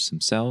introduce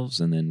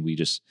themselves, and then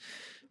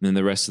then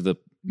the rest of the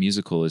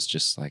musical is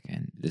just like,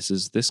 and this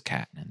is this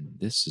cat, and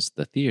this is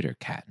the theater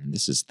cat, and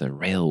this is the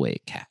railway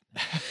cat,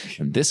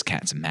 and this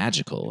cat's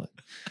magical.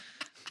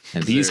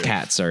 And these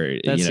cats are,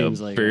 That you know, seems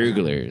like-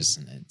 burglars,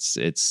 and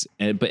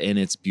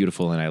it's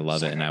beautiful, and I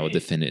love it, and I will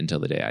defend it until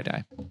the day I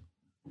die.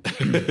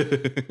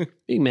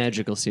 Being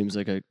magical seems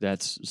like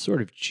that's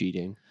sort of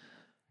cheating.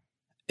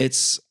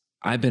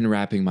 I've been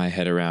wrapping my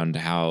head around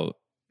how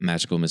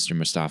Magical Mr.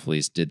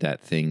 Mistopheles did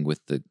that thing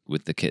with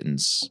the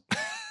kittens.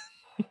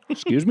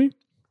 Excuse me?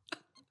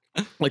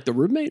 Like the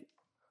roommate?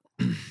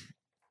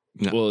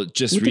 No. Well,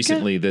 just With the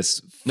recently,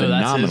 this No,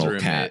 that's his phenomenal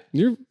roommate. cat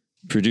Your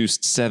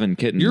produced 7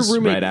 kittens Your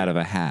roommate- right out of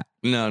a hat.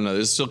 No,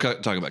 this is still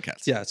talking about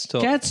cats. Yeah, it's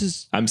still. cats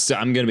is I'm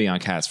going to be on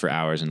cats for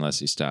hours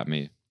unless you stop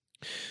me.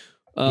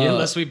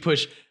 Unless we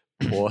push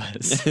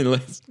pause.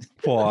 Unless-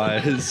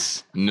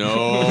 Pause.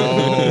 No.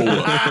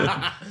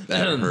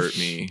 That hurt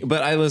me.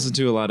 But I listen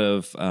to a lot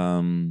of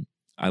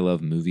I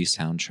love movie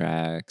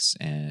soundtracks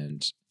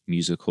and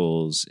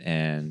musicals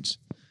and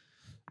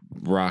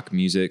rock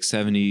music,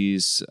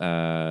 70s,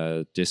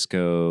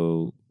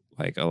 disco,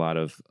 like a lot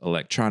of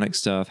electronic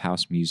stuff,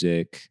 house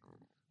music,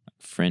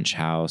 French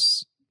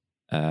house,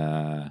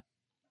 I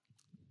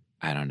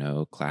don't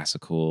know,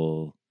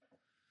 classical,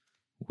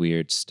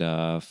 weird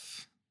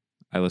stuff.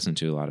 I listen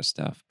to a lot of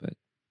stuff, but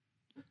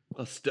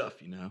Well,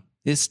 stuff, you know.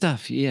 it's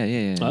stuff.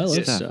 Yeah. I love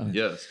Stuff. stuff.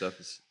 Yeah, stuff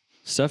is.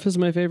 Stuff is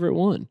my favorite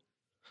one.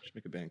 Should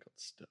make a band called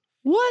Stuff.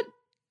 What?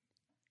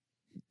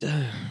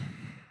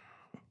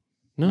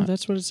 No,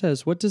 that's what it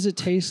says. What does it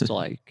taste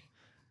like?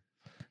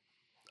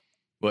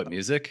 What,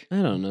 music?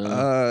 I don't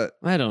know.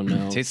 I don't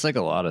know. Tastes like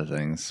a lot of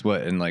things.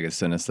 What, in like a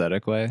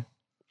synesthetic way?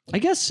 I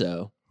guess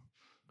so.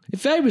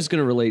 If I was going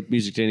to relate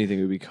music to anything,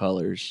 it would be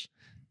colors.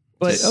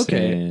 But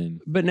okay. Same.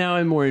 But now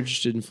I'm more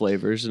interested in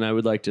flavors, and I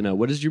would like to know,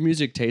 what does your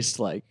music taste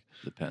like?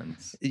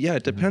 Depends. Yeah,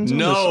 it depends. on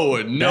No,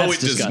 That's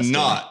it does disgusting.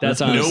 not. That's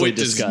no, honestly it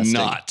does disgusting.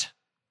 not.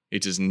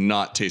 It does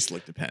not taste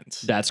like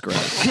Depends. That's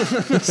gross.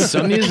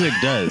 Some music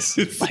does.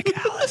 Like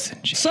Alice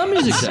in Chains. Some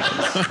music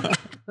does.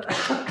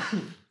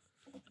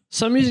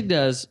 Some music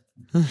does.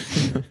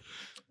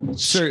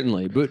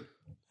 Certainly. But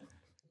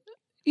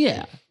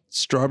yeah.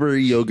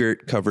 Strawberry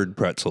yogurt covered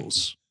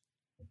pretzels.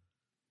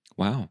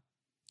 Wow.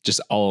 Just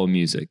all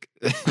music.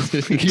 I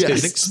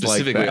think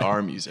specifically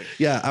our music.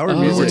 Yeah, our Oh,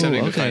 music.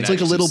 attempting to okay. find It's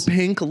like a little actresses.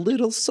 pink, a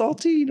little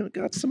salty. You know,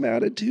 got some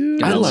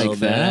attitude. I A little like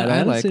that. bit. I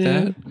I'd like say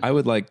that. that. I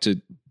would like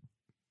to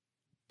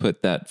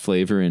put that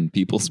flavor in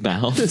people's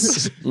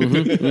mouths when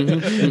they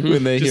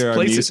Just hear our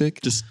place music.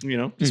 it. Just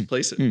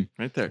place it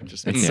right there.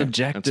 Just It's yeah,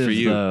 subjective, That's for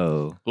you.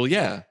 though. Well,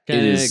 yeah.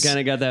 Kind is-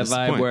 of got that that's the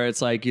vibe point. where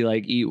it's like you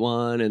like eat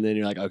one and then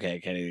you're like, okay, I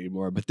can't eat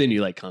anymore. But then you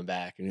like come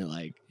back and you're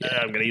like,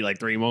 I'm gonna eat like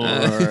 3 more.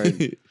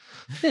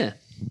 Yeah.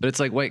 But it's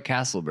like White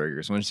Castle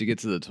burgers. Once you get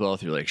to the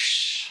 12th, you're like,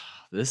 shh,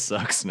 this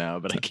sucks now,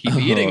 but I keep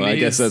eating these. I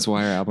guess that's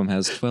why our album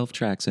has 12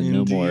 tracks and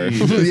no more.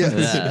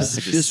 Yeah.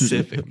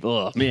 Specific.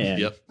 Oh man.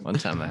 Yep. One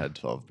time I had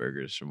 12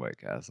 burgers from White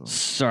Castle.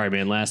 Sorry,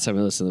 man. Last time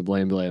I listened to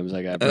Blame Blames,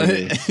 I got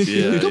pretty.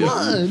 Yeah. Come yeah.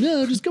 on,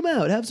 no, just come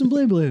out, have some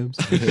Blame Blames.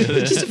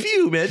 Just a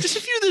few, man. Just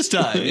a few this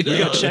time. We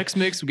got Chex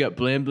Mix, we got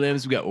Blam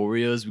Blams, we got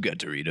Oreos, we got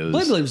Doritos.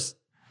 Blame Blames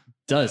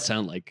does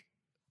sound like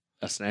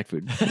a snack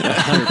food.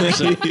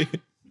 100%.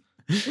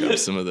 Grab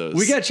some of those.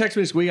 We got Chex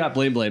Mix, we got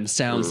Blame Blame.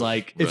 Sounds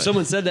like if Right.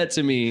 someone said that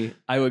to me,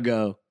 I would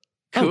go,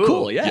 Oh,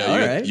 cool. Yeah. Yeah, all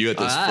you, right. you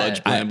got those All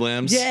fudge right.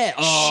 blam blams. Yeah.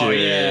 Oh,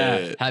 yeah.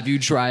 Shit. Have you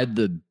tried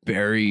the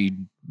berry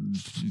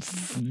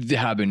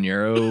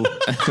habanero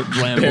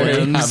blam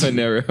blams?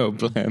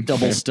 Habanero blam.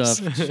 Double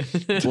stuffed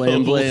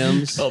blam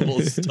blams.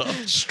 Double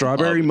stuff.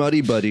 Strawberry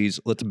Muddy Buddies.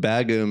 Let's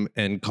bag them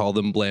and call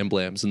them Blam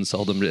Blams and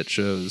sell them at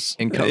shows.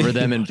 And cover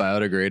them in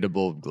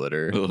biodegradable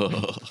glitter.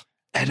 Ugh.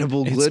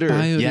 Edible It's glitter.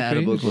 Yeah,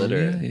 edible biodegradable.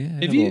 glitter. Yeah,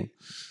 If you,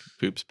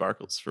 Poop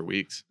sparkles for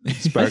weeks.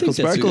 Sparkle,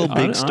 sparkle,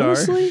 big star.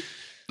 Honestly,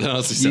 That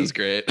honestly sounds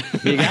great.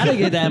 you gotta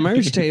get that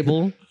merch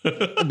table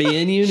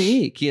being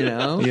unique.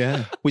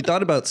 Yeah. We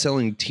thought about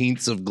selling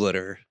teenths of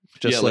glitter.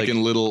 Just yeah, like,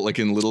 in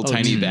little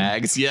tiny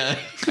bags. Yeah.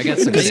 I got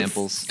some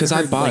samples. because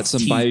I bought Like some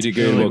teeth.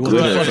 biodegradable Like,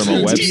 glitter what? from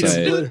a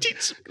website.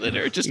 Teens of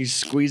glitter. Just you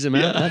squeeze them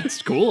out.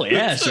 That's cool.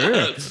 Yeah,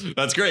 sure.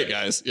 That's great,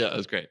 guys. Yeah,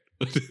 that's great.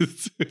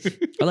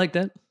 I like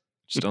that.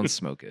 Just don't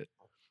smoke it.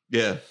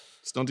 Yeah.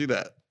 Just don't do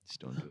that.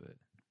 Just don't do it.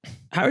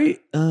 How are you?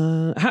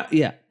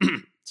 Yeah.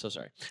 So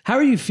sorry. How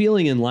are you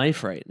feeling in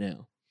life right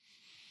now?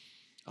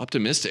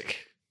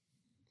 Optimistic.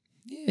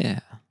 Yeah.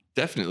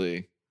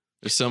 Definitely.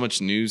 There's so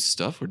much new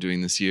stuff we're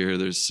doing this year.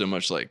 There's so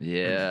much like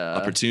Yeah.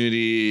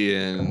 opportunity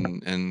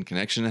and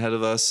connection ahead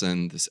of us,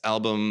 and this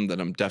album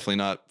that I'm definitely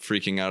not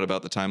freaking out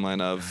about the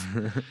timeline of.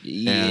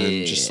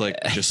 And just like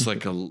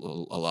a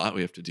lot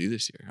we have to do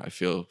this year. I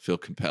feel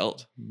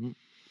compelled.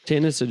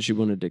 Tana said she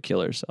wanted to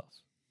kill herself,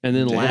 and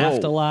then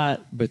laughed a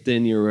lot. But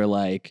then you were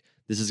like,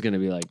 "This is going to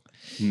be like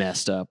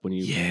messed up when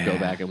you go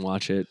back and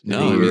watch it."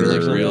 No, I mean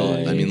like real.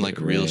 Right, I mean like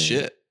real right.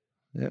 shit.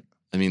 Yep.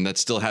 I mean that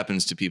still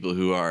happens to people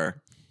who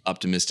are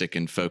optimistic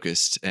and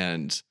focused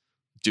and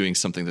doing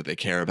something that they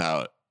care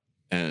about.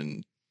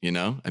 And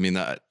I mean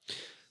that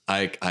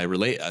I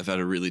relate. I've had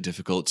a really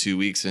difficult 2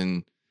 weeks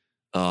in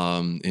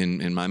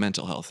my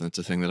mental health, and it's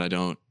a thing that I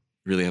don't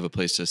really have a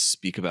place to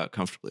speak about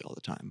comfortably all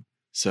the time.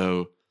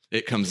 So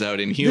it comes out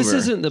in humor. This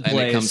isn't the and it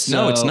place,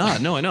 no, it's so-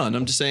 not. No, I know. And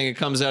I'm just saying it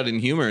comes out in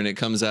humor, and it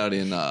comes out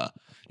in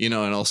in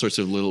all sorts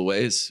of little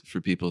ways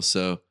for people.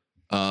 So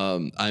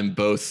I'm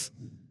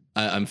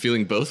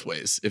feeling both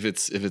ways. If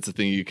it's a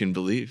thing you can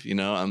believe,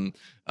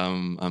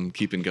 I'm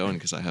keeping going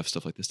because I have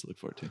stuff like this to look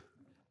forward to.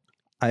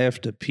 I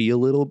have to pee a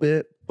little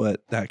bit,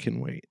 but that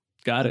can wait.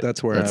 Got it.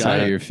 That's where That's I'm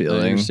how at. you're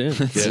feeling. I understand.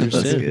 Yeah, I That's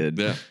understand. good.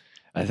 Yeah.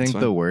 I think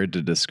fine. the word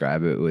to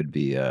describe it would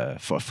be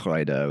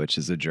Vorfreude, which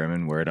is a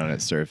German word on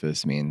its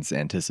surface, means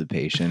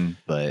anticipation,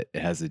 but it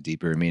has a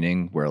deeper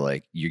meaning where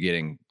like you're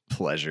getting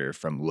pleasure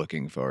from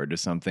looking forward to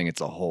something.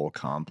 It's a whole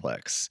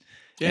complex.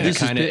 Yeah. And it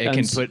This is kind of bit- it I'm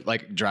can s- put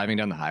like driving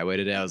down the highway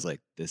today, I was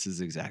like, this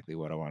is exactly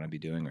what I want to be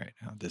doing right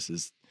now.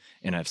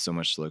 And I have so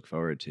much to look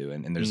forward to.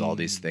 And there's all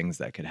these things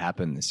that could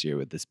happen this year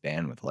with this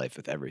band, with life,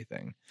 with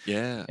everything.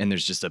 Yeah. And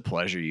there's just a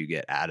pleasure you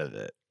get out of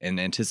it. And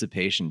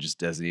anticipation just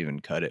doesn't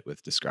even cut it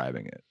with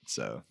describing it.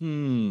 So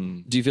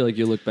Do you feel like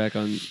you look back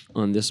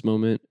on this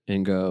moment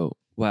and go,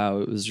 "Wow,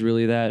 it was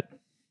really that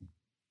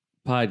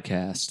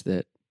podcast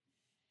that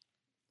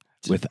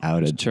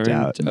without a turned-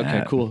 doubt. okay,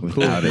 Matt, cool,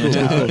 Without cool, a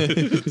doubt.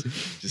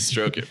 Just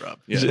stroke it, Rob.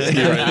 Yeah, just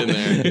get right in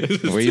there.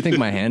 Where do you think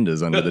my hand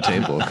is under the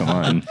table? Come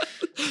on.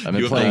 I've been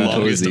You have the playing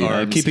longest cozy.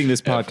 arms. Keeping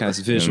this ever.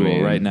 podcast visual I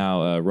mean- right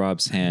now,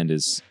 Rob's hand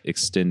is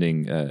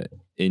extending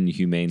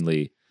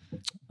inhumanely,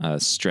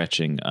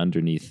 stretching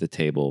underneath the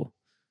table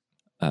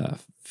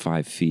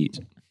 5 feet.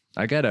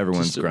 I got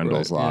everyone's Just a-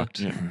 grundles yeah.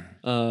 locked.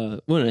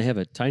 well, I have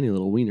a tiny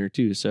little wiener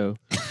too, so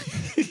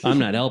I'm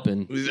not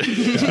helping.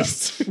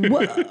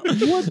 What?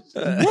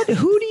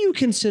 Who do you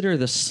consider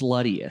the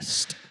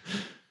sluttiest?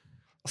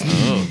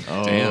 Oh,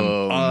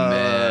 damn.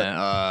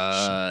 man.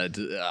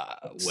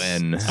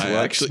 When? I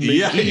actually,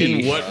 yeah,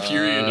 in what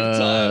period of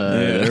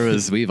time?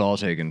 We've all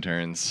taken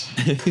turns.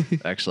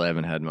 Actually, I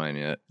haven't had mine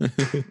yet.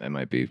 I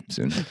might be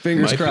soon.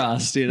 Fingers Might be-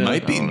 crossed,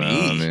 Might be I don't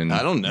know, me. I mean,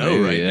 I don't know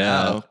maybe, right yeah.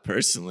 now,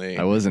 personally.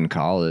 I was in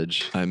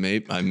college. I may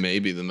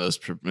be the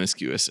most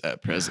promiscuous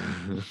at present.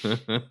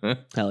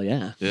 Hell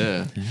yeah.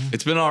 Yeah.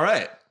 It's been all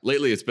right.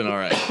 Lately, it's been all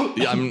right.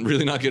 Yeah, I'm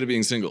really not good at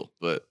being single,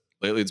 but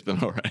lately it's been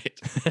all right.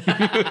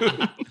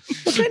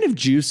 What kind of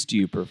juice do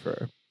you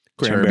prefer?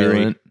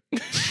 Turbulent.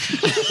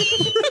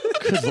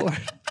 Good lord.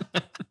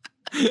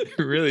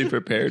 Really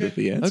prepared with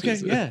the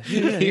answers. yeah.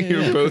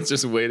 You're both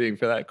just waiting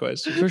for that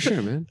question. For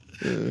sure, man.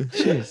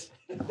 Jeez.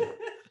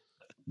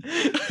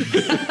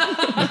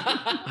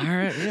 All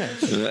right,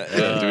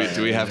 yeah.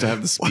 Do we have to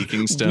have the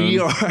speaking stone? We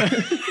are.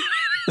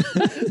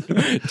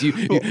 Do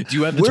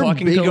you have the We're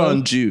talking big pillow?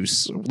 on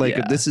juice. Like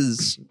Yeah. this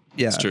is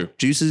It's true.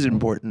 Juice is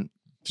important.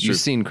 You've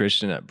seen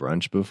Christian at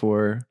brunch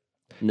before?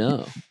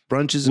 No.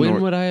 Brunch is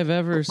When would I have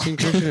ever seen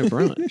Christian at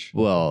brunch?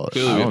 Well,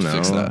 Clearly I we don't have to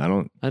fix know. that. I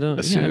don't. I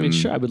don't. Yeah, I mean, Assume-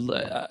 sure. I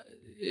would.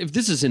 If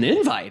this is an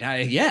invite,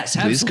 yes,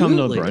 Please come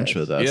to absolutely. brunch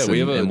with us. Yeah, we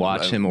have and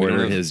watch him we don't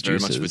order have his very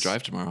juices. much of a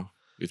drive tomorrow.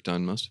 We've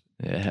done most.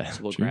 Yeah,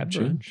 We'll Sure, grab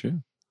sure, brunch.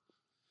 sure.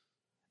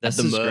 This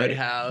the is Mud great.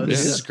 House.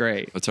 This Yeah. is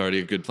great. That's already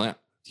a good plan.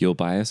 You'll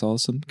buy us all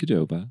some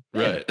Qdoba.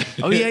 Right.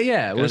 Oh yeah,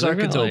 yeah. Where's our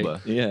Guys, I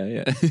got, Katoba? Yeah,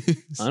 yeah.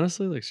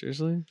 Honestly, like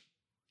seriously,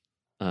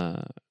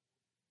 I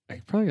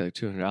could probably get like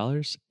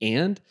 $200,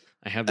 and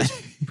I have this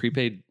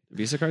prepaid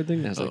Visa card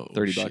thing that has like Oh,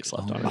 $30 shit.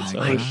 left on Oh it. So-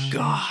 my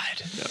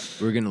God.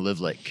 We're going to live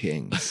like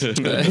kings.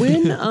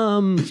 When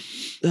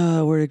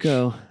where'd it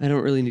go? I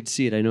don't really need to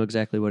see it. I know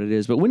exactly what it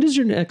is. But when does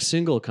your next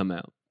single come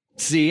out?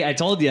 See, I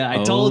told you.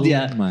 I told you.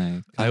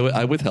 My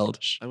I withheld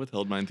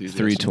my enthusiasm.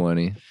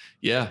 320.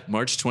 Yeah,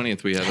 March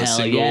 20th we have a Hell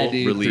single yeah,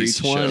 dude, release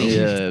show. 320.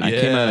 Yeah. I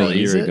came out a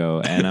Blaze year it?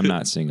 ago, and I'm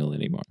not single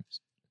anymore.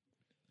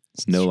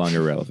 It's no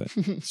longer relevant.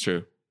 It's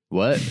true.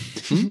 What?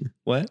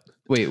 What?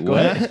 Wait,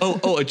 what?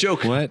 Oh, a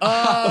joke. What?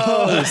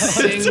 Oh,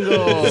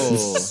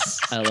 single.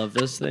 I love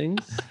those things.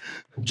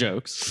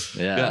 Jokes.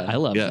 Yeah. I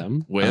love Yeah,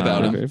 them. way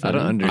about Very it. I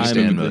don't funny.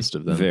 understand I'm most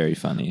of them. Very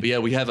funny. But yeah,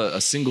 we have a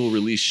single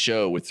release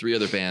show with 3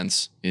 other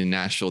bands in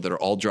Nashville that are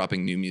all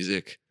dropping new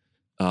music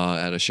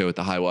at a show at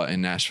the Highwat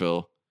in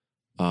Nashville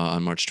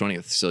on March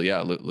 20th. So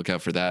yeah, look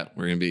out for that.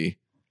 We're going to be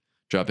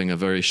dropping a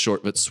very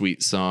short but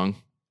sweet song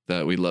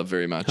that we love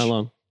very much. How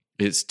long?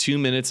 It's 2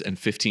 minutes and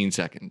 15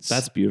 seconds.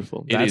 That's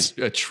beautiful. It is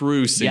a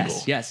true single.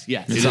 Yes. It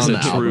It's is on a the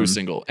true album.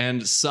 single.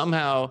 And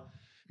somehow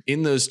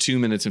in those 2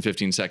 minutes and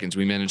 15 seconds,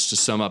 we managed to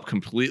sum up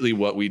completely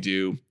what we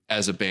do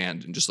as a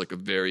band in just like a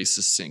very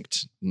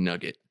succinct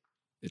nugget.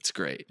 It's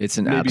great. It's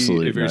an Maybe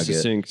absolute a very nugget.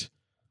 succinct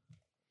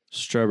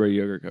strawberry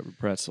yogurt covered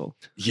pretzel.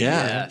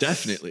 Yeah, Yes.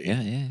 definitely.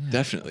 Yeah.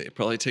 Definitely. It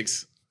probably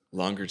takes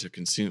longer to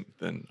consume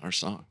than our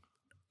song.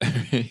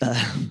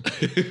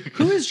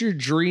 Who is your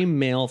dream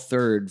male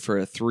third for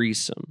a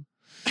threesome?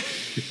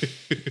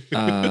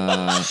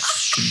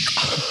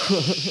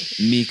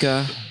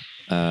 Mika,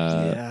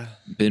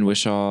 Ben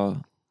Wishaw,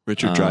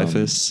 Richard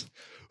Dreyfuss.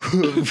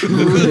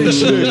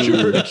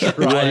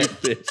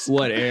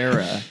 What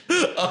era?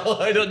 Oh,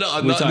 I don't know.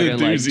 I'm We not talking an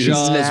like enthusiast.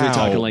 Jaws? We now.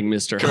 talking like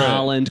Mr.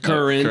 Holland?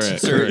 Current,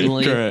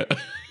 certainly.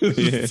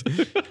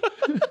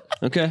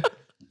 Okay.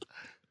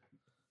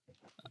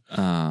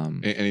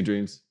 Any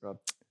dreams, Rob?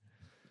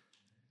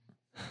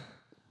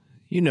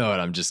 You know what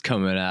I'm just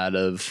coming out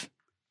of.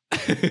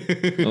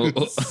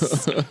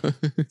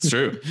 It's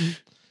true.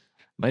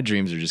 My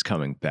dreams are just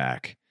coming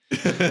back.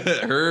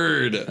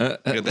 Heard.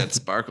 Look at that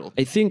sparkle.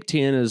 I think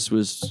Tana's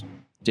was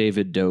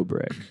David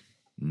Dobrik.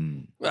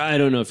 Mm. I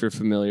don't know if you're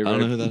familiar. I don't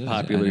but know who that is.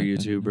 Popular I don't-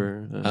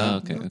 YouTuber. Oh,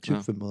 okay.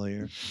 Too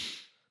familiar.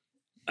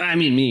 I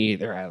mean, me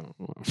either. I don't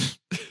know.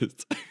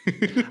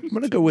 I'm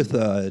gonna go with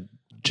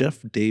Jeff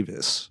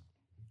Davis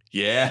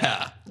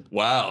Yeah.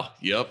 Wow.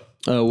 Yep.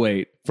 Oh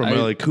wait. from I-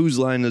 like Whose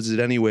Line Is It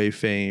Anyway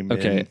fame.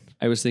 okay. and-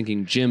 I was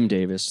thinking Jim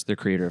Davis, the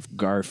creator of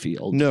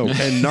Garfield. no,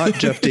 and not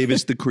Jeff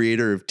Davis, the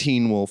creator of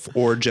Teen Wolf,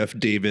 or Jeff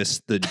Davis,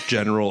 the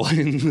general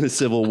in the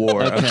Civil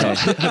War. Okay.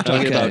 I'm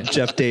talking about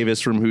Jeff Davis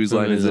from Whose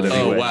Line Is It Oh,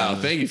 Anyway. Oh, wow.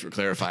 Thank you for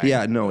clarifying.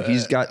 Yeah, no,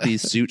 he's got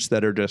these suits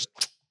that are just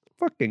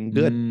fucking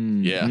good.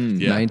 Yeah. Mm.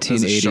 Yeah. That's a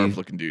 1980. sharp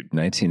looking dude.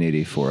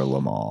 1984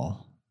 Lamal.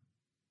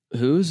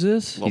 Who's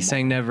this? He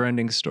sang Never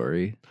Ending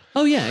Story.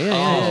 Oh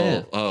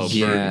yeah. Oh,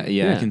 Yeah, Bird.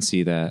 yeah, I can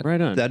see that.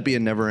 Right on. That'd be a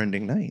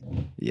never-ending night.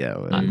 Yeah.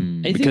 well, I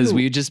think because the-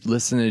 we just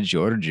listen to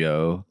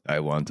Giorgio. I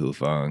want to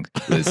funk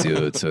with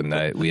you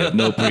tonight. We have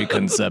no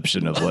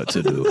preconception of what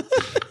to do.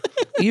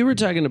 You were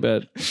talking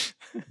about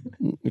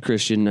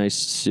Christian nice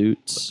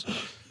suits,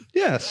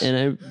 Yes. and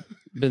I've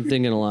been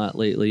thinking a lot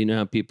lately. You know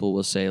how people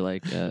will say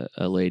like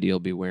a lady will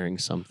be wearing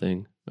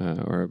something,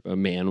 or a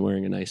man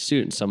wearing a nice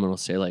suit, and someone will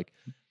say like,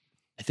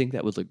 "I think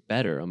that would look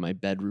better on my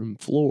bedroom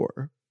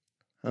floor,"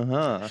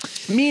 Uh-huh.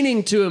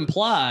 meaning to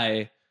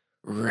imply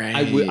Right.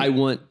 I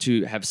want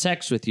to have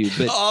sex with you,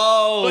 but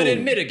Oh. But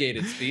in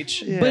mitigated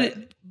speech.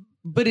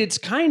 but it's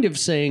kind of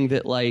saying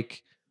that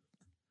like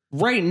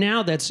right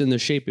now that's in the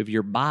shape of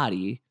your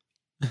body.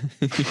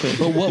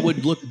 But what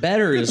would look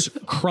better is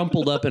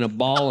crumpled up in a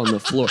ball on the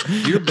floor.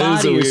 Your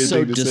body is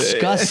so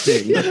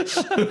disgusting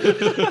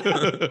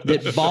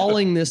that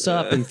balling this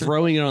up and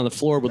throwing it on the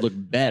floor would look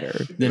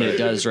better than it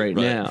does right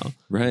now.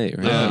 Right.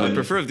 I'd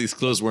prefer if these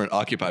clothes weren't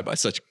occupied by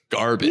such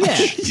garbage.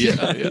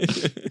 Yeah. Yeah.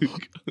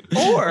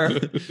 Or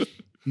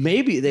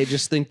maybe they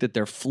just think that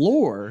their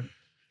floor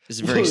is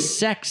very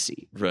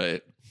sexy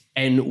Right.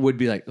 and would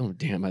be like, oh,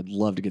 damn, I'd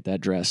love to get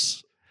that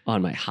dress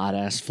on my hot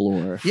ass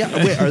floor. Yeah,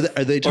 wait,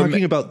 are they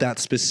talking about that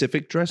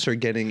specific dress or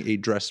getting a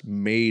dress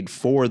made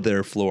for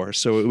their floor?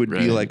 So it would be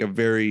Right. like a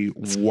very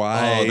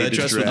wide Oh, that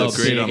dress would look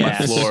great on big my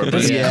ass. floor,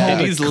 but Yeah.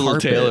 it needs a little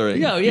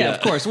tailoring. Yeah,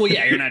 of course. Well,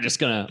 yeah, you're not just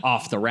gonna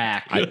off the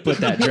rack put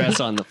that dress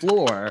on the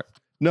floor.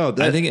 No,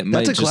 that, I think it might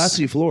that's a just-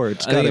 classy floor.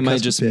 It's I got think a it might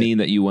custom just fit. mean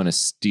that you want to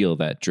steal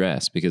that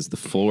dress because the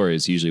floor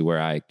is usually where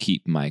I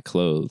keep my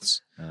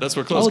clothes. That's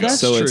where clothes Oh, go.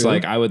 that's So it's true.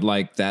 like I would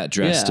like that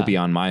dress to Yeah. be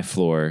on my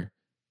floor,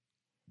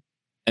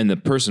 and the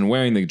person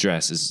wearing the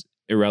dress is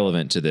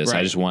irrelevant to this. I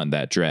Right. just want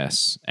that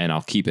dress, and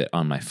I'll keep it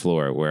on my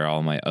floor where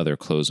all my other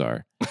clothes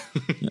are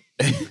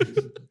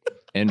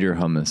And your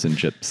hummus and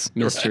chips.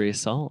 Mystery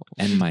solved.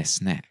 and my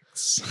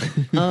snacks.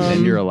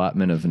 And your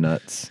allotment of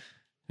nuts.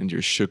 And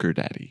your sugar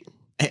daddy.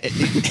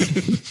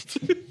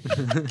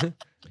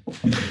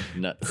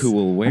 Nuts. Who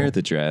will wear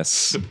the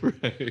dress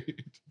Right.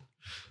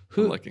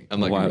 I'm liking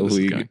while where this is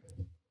we going.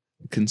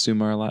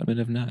 consume our allotment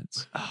of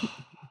nuts?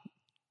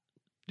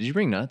 Did you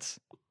bring nuts?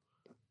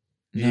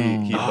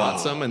 He bought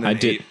some and then I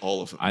did. ate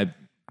all of them. I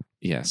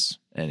Yes.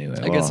 Anyway,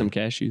 I got some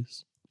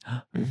cashews.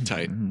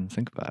 Tight.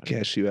 Think about it.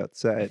 Cashew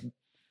outside.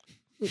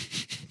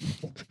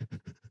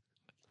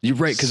 You're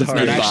right, because it's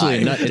Sorry. not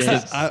actually a nut. It's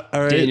Dan- just, All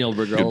right. Daniel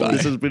Bergola.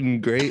 This has been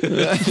great.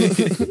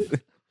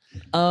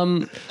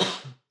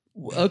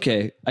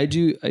 Okay, I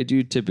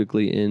do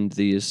typically end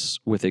these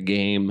with a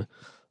game,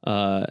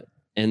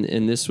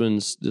 and this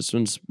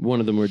one's one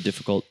of the more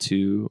difficult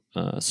to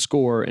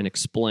score and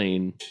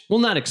explain. Well,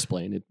 not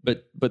explain it,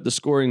 but the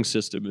scoring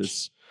system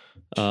is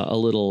a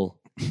little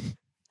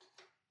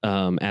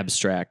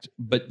abstract.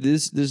 But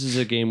this is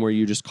a game where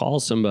you just call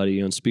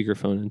somebody on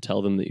speakerphone and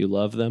tell them that you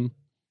love them.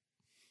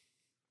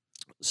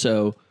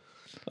 So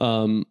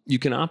you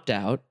can opt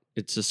out.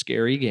 It's a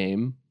scary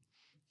game.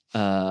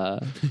 I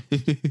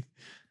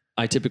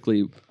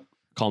typically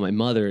call my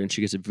mother, and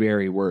she gets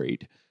very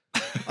worried.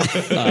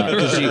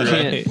 Because you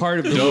can't. Part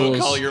of the Don't rules.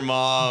 call your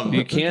mom.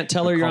 You can't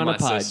tell her you're Call on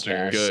a my sister.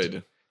 podcast.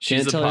 Good.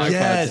 she's a tell her- podcaster.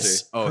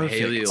 Yes. Oh, Perfect.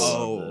 Haley will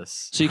Oh. love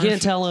this. So you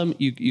can't tell them.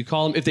 You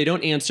call them if they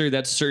don't answer.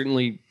 That's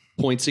certainly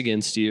points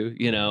against you.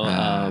 You know.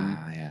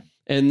 Yeah.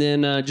 And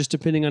then just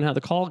depending on how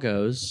the call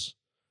goes,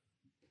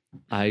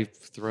 I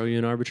throw you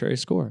an arbitrary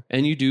score,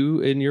 and you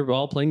do, and you're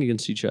all playing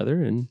against each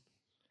other, and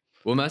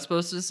What am I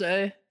supposed to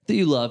say? that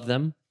you love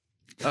them.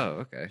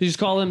 Oh, okay. You just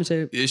call them and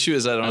say, The issue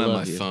is I don't I have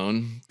love my you.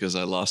 phone because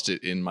I lost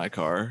it in my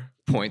car.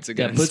 Points that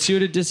against. puts you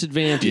at a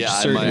disadvantage. Yeah,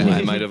 certainly.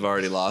 I might have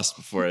already lost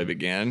before I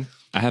began.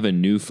 I have a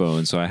new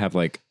phone, so I have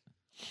like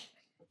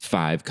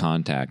 5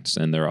 contacts,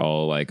 and they're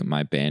all like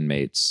my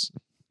bandmates.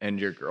 and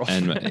your girl.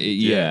 And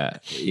yeah.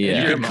 You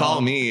Yeah. could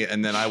call me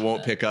and then I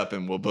won't pick up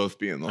and we'll both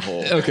be in the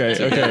hole. Okay.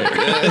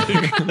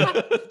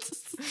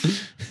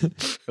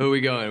 Who are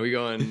we going? Are we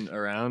going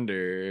around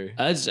or?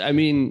 I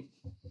mean,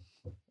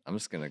 I'm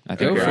just gonna I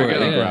think Go for it. I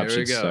think Yeah, Rob Here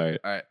we should go. start.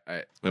 All right, all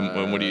right.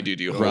 When what do you do?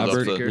 Do you hold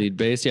Robert up the lead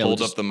bass. Yeah, hold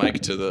we'll up the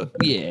mic to the?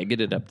 Yeah, get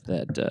it up to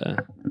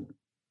that.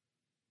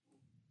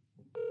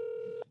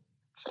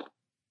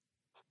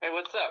 Hey,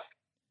 what's up?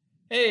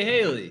 Hey,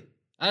 Haley.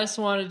 I just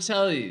wanted to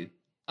tell you,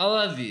 I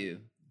love you.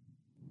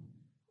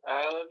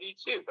 I love you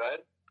too, bud.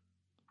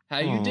 How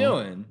you Aw.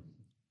 doing?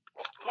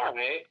 All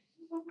right.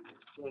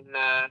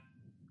 And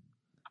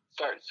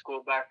starting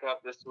school back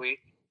up this week,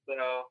 so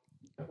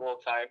a little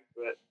tired,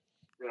 but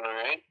doing all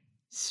right.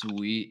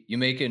 Sweet. You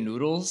making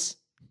noodles?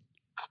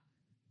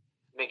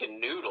 Making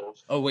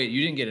noodles. Oh wait,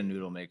 you didn't get a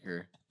noodle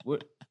maker.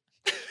 What?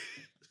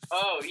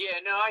 Oh yeah,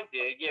 no, I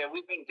did. Yeah,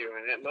 we've been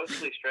doing it.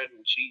 Mostly shredding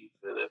cheese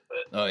with it,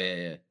 but Oh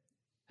yeah.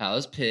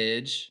 How's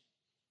Pidge?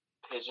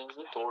 Pigeon's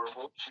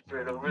adorable. She's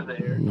right over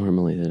there,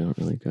 Normally they don't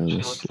really go She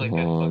this looks like a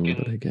long, but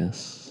fucking- I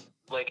guess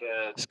like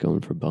a it's going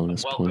for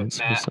bonus welcome points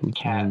or mat something.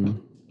 cat.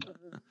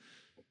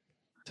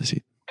 Does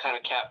he? kind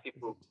of cat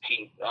people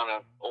paint on an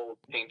old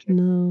painting.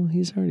 No,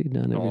 he's already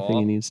done everything Aw.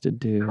 he needs to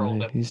do.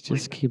 Curled up He just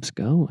sleeping. keeps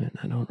going.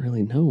 I don't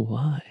really know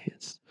why.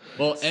 It's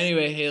Well,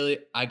 anyway, Haley,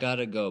 I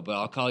gotta go, but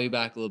I'll call you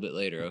back a little bit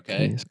later.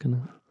 Okay? he's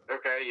gonna.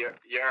 Okay, you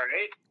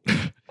all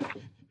right?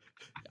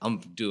 I'm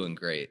doing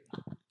great.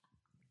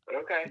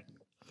 Okay.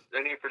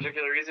 Any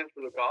particular reason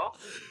for the call?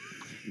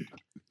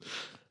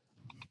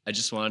 I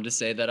just wanted to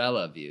say that I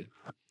love you,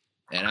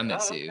 and I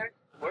miss Oh, you. okay.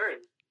 Word.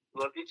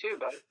 Love you too,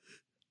 bud.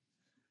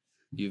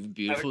 You have a Have a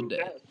beautiful good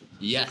day.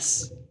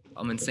 Yes,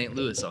 I'm in St.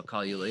 Louis. I'll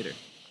call you later.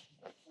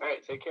 All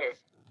right, take care.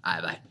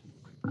 Bye bye.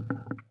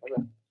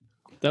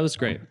 That was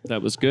great.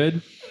 That was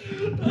good.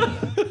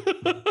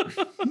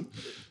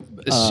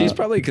 She's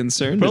probably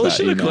concerned Probably about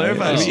should you have now.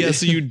 clarified. Oh. Yeah,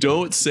 so you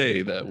don't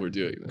say that we're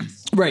doing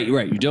this. Right.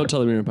 You don't tell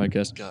them you're on a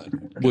podcast. God.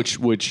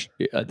 Which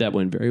that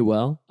went very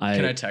well.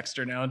 Can I text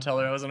her now and tell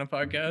her I was on a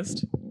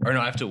podcast? Or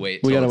no, I have to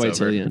wait. We till gotta it's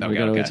wait till over? the end. We Okay,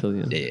 gotta okay. wait till the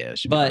end. Yeah.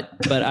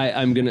 But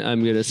I'm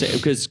gonna say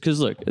because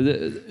look,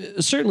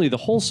 certainly the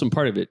wholesome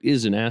part of it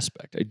is an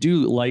aspect. I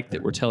do like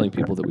that we're telling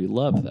people that we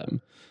love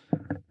them,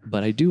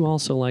 but I do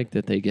also like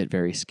that they get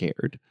very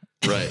scared.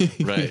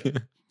 Right.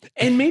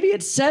 And maybe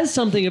it says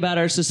something about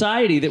our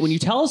society that when you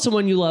tell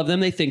someone you love them,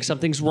 they think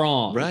something's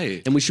wrong.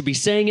 Right. And we should be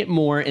saying it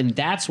more. And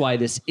that's why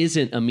this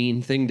isn't a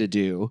mean thing to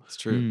do, It's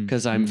true.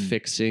 because I'm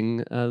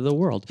fixing the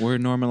world. We're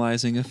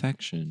normalizing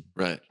affection.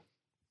 Right.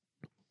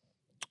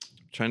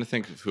 Trying to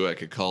think of who I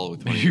could call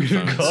with one of your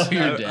phones. Call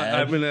your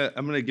dad.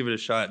 I'm gonna give it a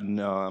shot.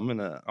 No, I'm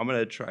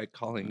gonna try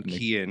calling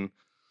Kian.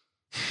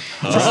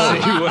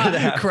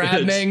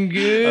 Crab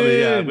Mangoon. I mean,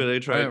 yeah, I'm gonna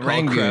try to call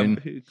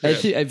Rangoon.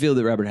 I feel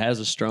that Robert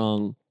has a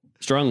strong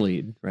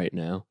lead right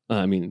now.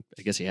 I mean,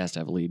 I guess he has to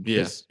have a lead. Yeah,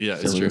 because yeah,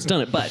 it's Dylan true. has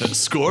done it, but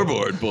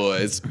Scoreboard,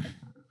 boys.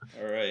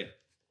 All right.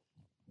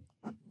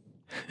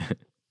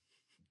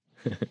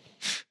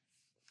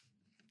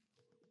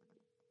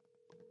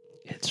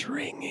 it's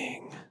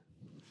ringing.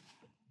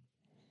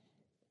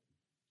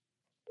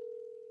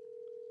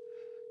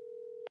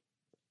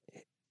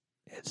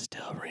 It's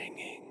still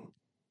ringing.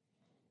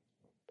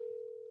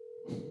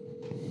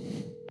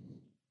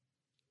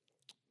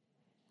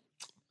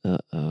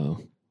 Uh-oh.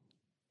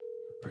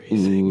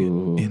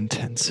 Breathing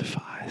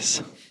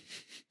intensifies.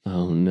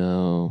 Oh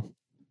no.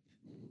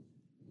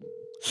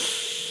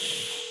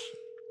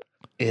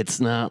 It's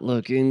not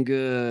looking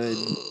good.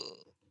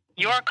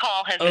 Your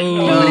call has been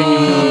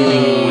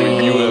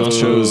You have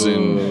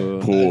chosen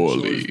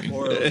poorly.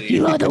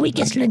 You are the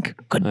weakest link.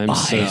 Goodbye. I'm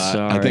so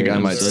sorry. I think I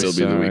I'm might so still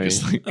be the sorry.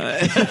 weakest link.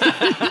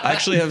 I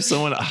actually have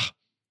someone,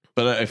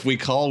 but if we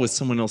call with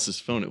someone else's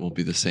phone, it won't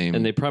be the same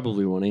And they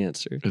probably won't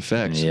answer.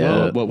 effects.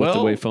 Yeah. Well, with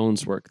the way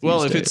phones work.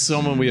 Well, these if it's days.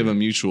 someone we have a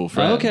mutual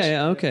friend.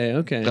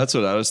 Okay. That's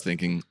what I was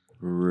thinking.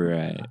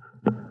 Right.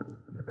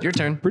 Your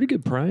turn. Pretty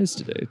good prize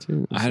today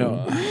too. I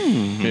don't.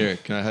 Here,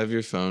 can I have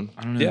your phone?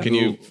 I don't know.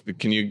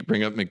 Can you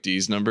bring up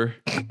McD's number?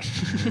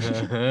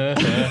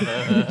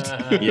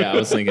 Yeah, I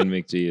was thinking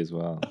McD as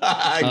well.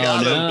 I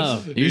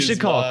got him. You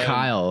should call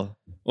Kyle.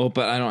 Well,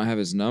 but I don't have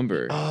his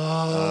number.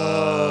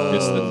 Oh,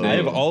 It's the thing. I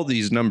have all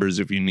these numbers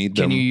if you need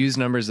them. Can you use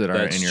numbers that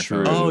aren't That's in your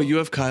true. phone? Oh, you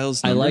have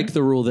Kyle's I number? like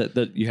the rule that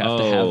you have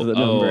to have the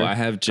number. I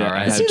have, All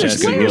right. I have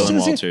Jesse Will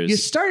Walters. You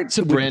start It's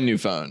a brand new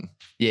phone.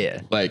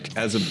 Yeah. Like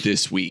as of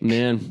this week.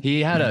 Man,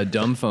 He had a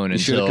dumb phone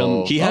should've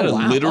until come- He had Oh, a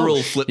wow. literal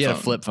Oh, flip he phone. had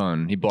a flip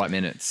phone. He bought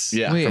minutes.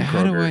 Yeah. Wait, from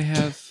how do Kroger. I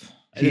have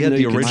He had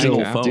the original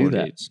Mike phone. do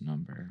that. Gates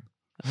number?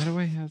 How do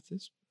I have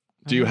this?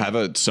 Do you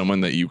have someone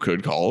that you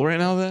could call right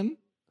now then?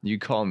 You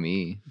call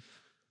me.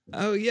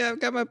 Oh yeah, I've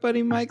got my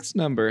buddy Mike's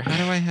number. How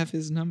do I have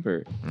his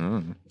number?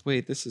 Mm.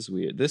 Wait, this is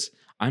weird.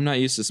 I'm not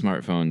used to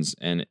smartphones,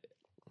 and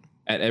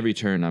at every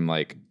turn, I'm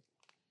like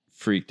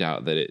freaked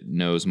out that it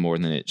knows more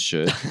than it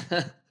should.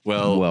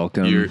 Well,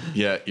 Welcome. Your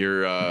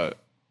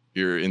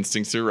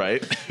instincts are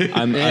right.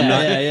 I'm not.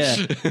 yeah.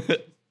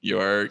 You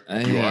are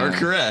Yeah.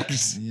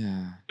 correct.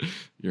 Yeah.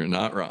 You're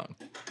not wrong.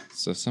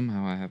 So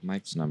somehow I have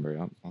Mike's number.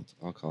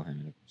 I'll call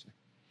him in a second.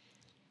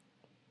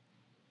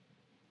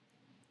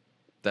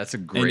 That's a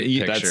great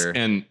That's picture.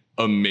 an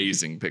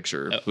amazing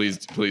picture. Please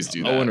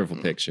do that. A wonderful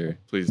picture.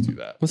 Please do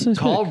that. What's this?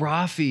 Call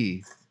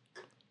Rafi.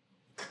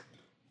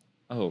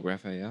 Oh,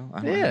 Raphael.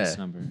 I don't Yeah. have his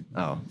number.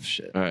 Oh,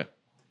 shit. All right.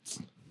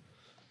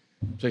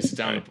 Place it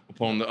down.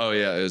 Pull him. Oh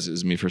yeah, it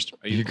was me first.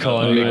 You're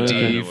calling yeah,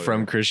 McD yeah.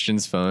 from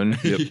Christian's phone?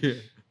 Yep.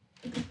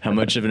 How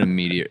much of an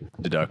immediate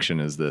deduction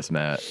is this,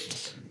 Matt?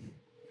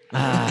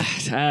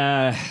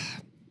 Let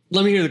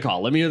me hear the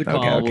call.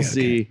 okay, We'll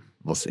see.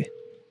 We'll see.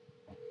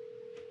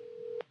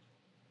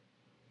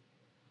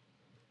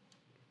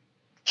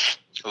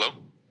 Hello?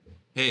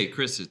 Hey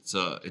Chris,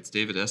 it's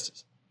David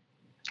Estes.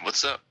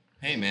 What's up?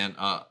 Hey man,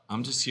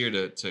 I'm just here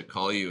to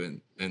call you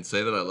and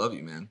say that I love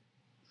you, man.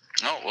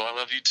 Oh, well, I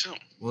love you too.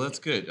 Well, that's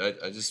good.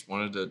 I just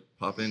wanted to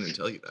pop in and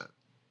tell you that.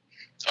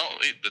 Oh,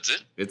 wait, that's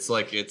it?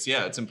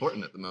 It's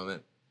important at the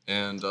moment,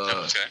 and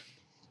Okay.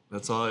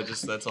 that's all I have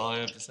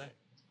to say.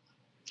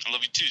 I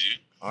love you too, dude.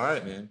 All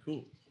right, man,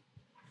 cool.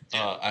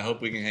 I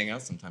hope we can hang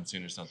out sometime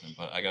soon or something,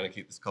 but I got to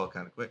keep this call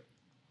kind of quick.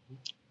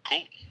 Cool.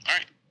 All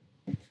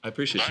right. I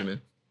appreciate you,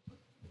 man.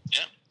 Yeah.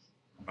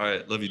 All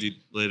right, love you, dude.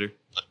 Later.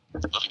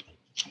 Love you.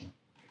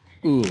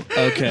 Ooh.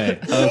 Okay.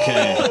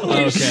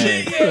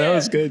 That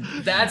was good.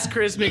 That's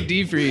Chris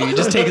McD for you. You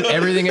just take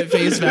everything at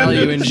face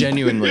value and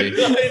genuinely.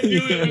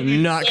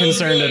 Not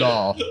concerned at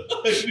all.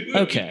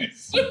 Okay.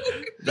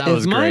 That If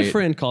was my great.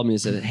 friend called me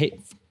and said, "Hey,"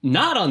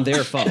 not on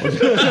their phone.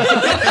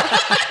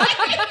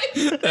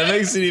 That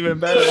makes it even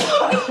better.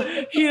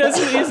 He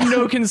has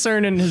no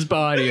concern in his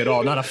body at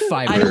all. Not a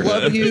fiber. I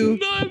love you.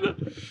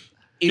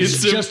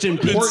 It's just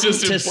important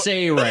just to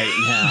say right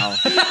now.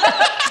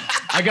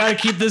 I gotta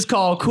keep this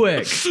call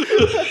quick.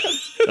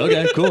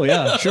 Okay, cool.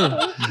 Yeah, sure.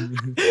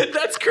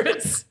 That's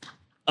Chris.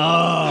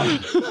 I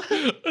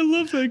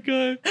love that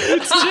guy.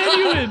 It's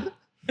genuine.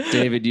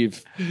 David,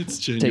 you've It's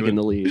genuine. taken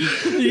the lead.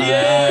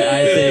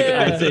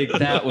 I think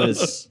that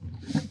was.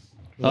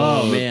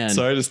 Oh man.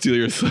 Sorry to steal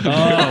your thunder.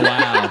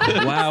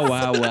 Oh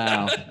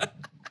wow.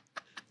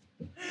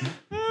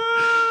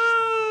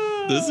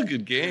 This is a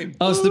good game.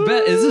 Oh, it's the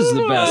best. This is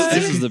the best.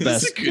 This is the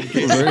best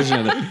version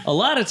of it. A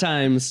lot of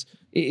times,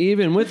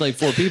 even with like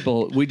 4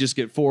 people, we just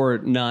get 4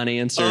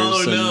 non-answers.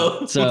 Oh,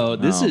 no. So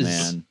this Oh,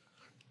 is man.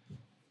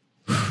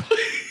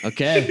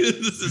 okay.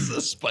 This is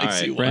a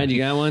spicy one. Brad, you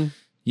got one?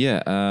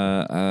 Yeah,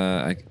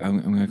 I'm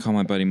gonna call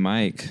my buddy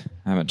Mike.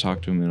 I haven't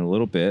talked to him in a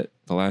little bit.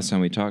 The last time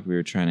we talked, we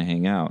were trying to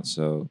hang out.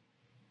 So,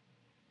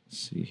 let's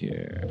see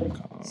here.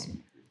 Call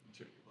him.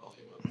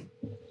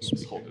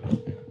 Just hold it up.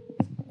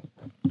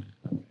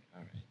 All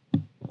right.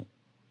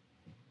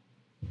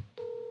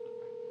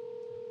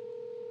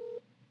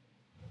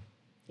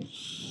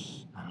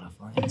 I don't know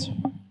if I'll answer.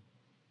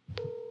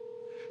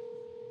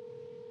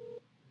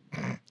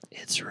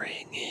 It's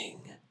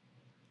ringing.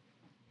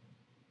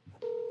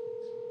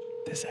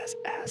 This has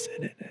acid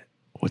in it.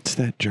 What's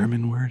that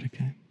German word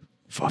again?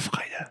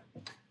 Vorfreude.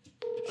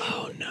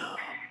 Oh no.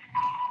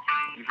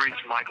 You've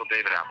reached Michael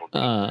David Apple.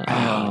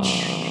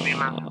 Send me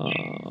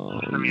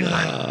a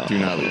message. Do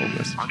not leave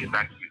this. I'll get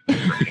back to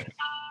you.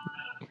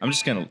 I'm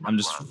just gonna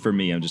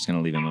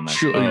leave him a message.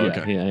 Sure. Oh, yeah,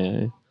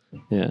 okay.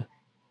 yeah.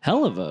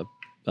 Hell of a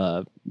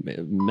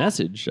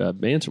message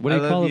answer. What do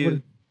you call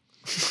it?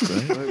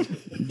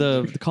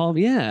 The call.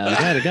 Yeah,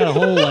 I got a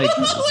whole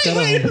it's got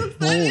a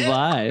whole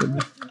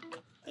vibe.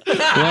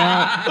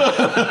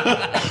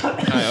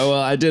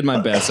 I did my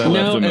best. I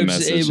left him a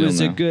message.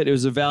 It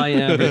was a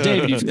valiant effort.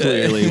 David, you've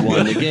clearly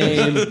won the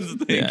game.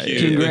 Thank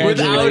you.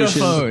 Congratulations.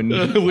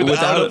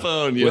 Without a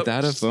phone. Yep.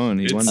 Without a phone,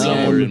 he won It's the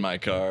somewhere game. in my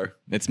car.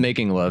 It's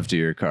making love to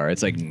your car.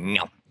 It's like,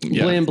 no.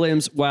 Yeah. Blam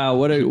Blams. Wow,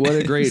 what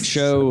a great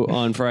show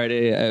on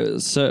Friday.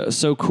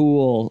 So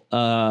cool.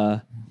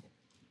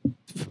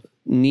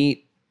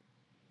 Neat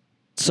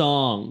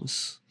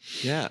songs.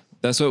 Yeah.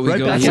 That's what we Right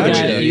go back for.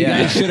 at you. You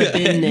guys should have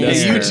been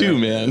there. You too,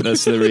 man.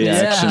 That's the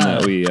reaction Yeah.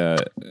 that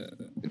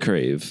we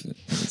crave.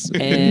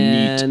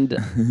 And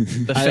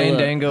The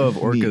fandango of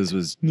orcas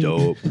was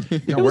dope.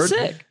 it was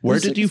sick. Where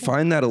did you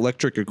find that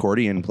electric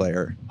accordion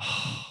player?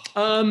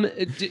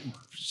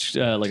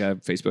 Like a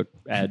Facebook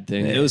ad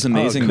thing. It was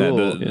amazing cool.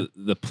 that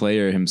the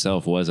player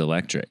himself was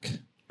electric.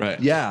 Right.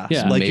 Yeah,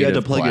 Yeah. like you had Made to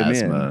of plug him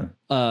in.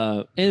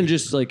 plasma. And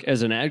just like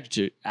as an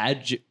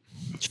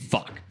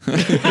fuck.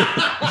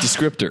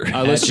 Descriptor.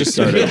 Let's just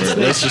start over.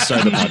 Let's just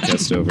start the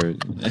podcast over.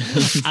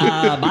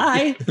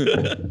 Bye.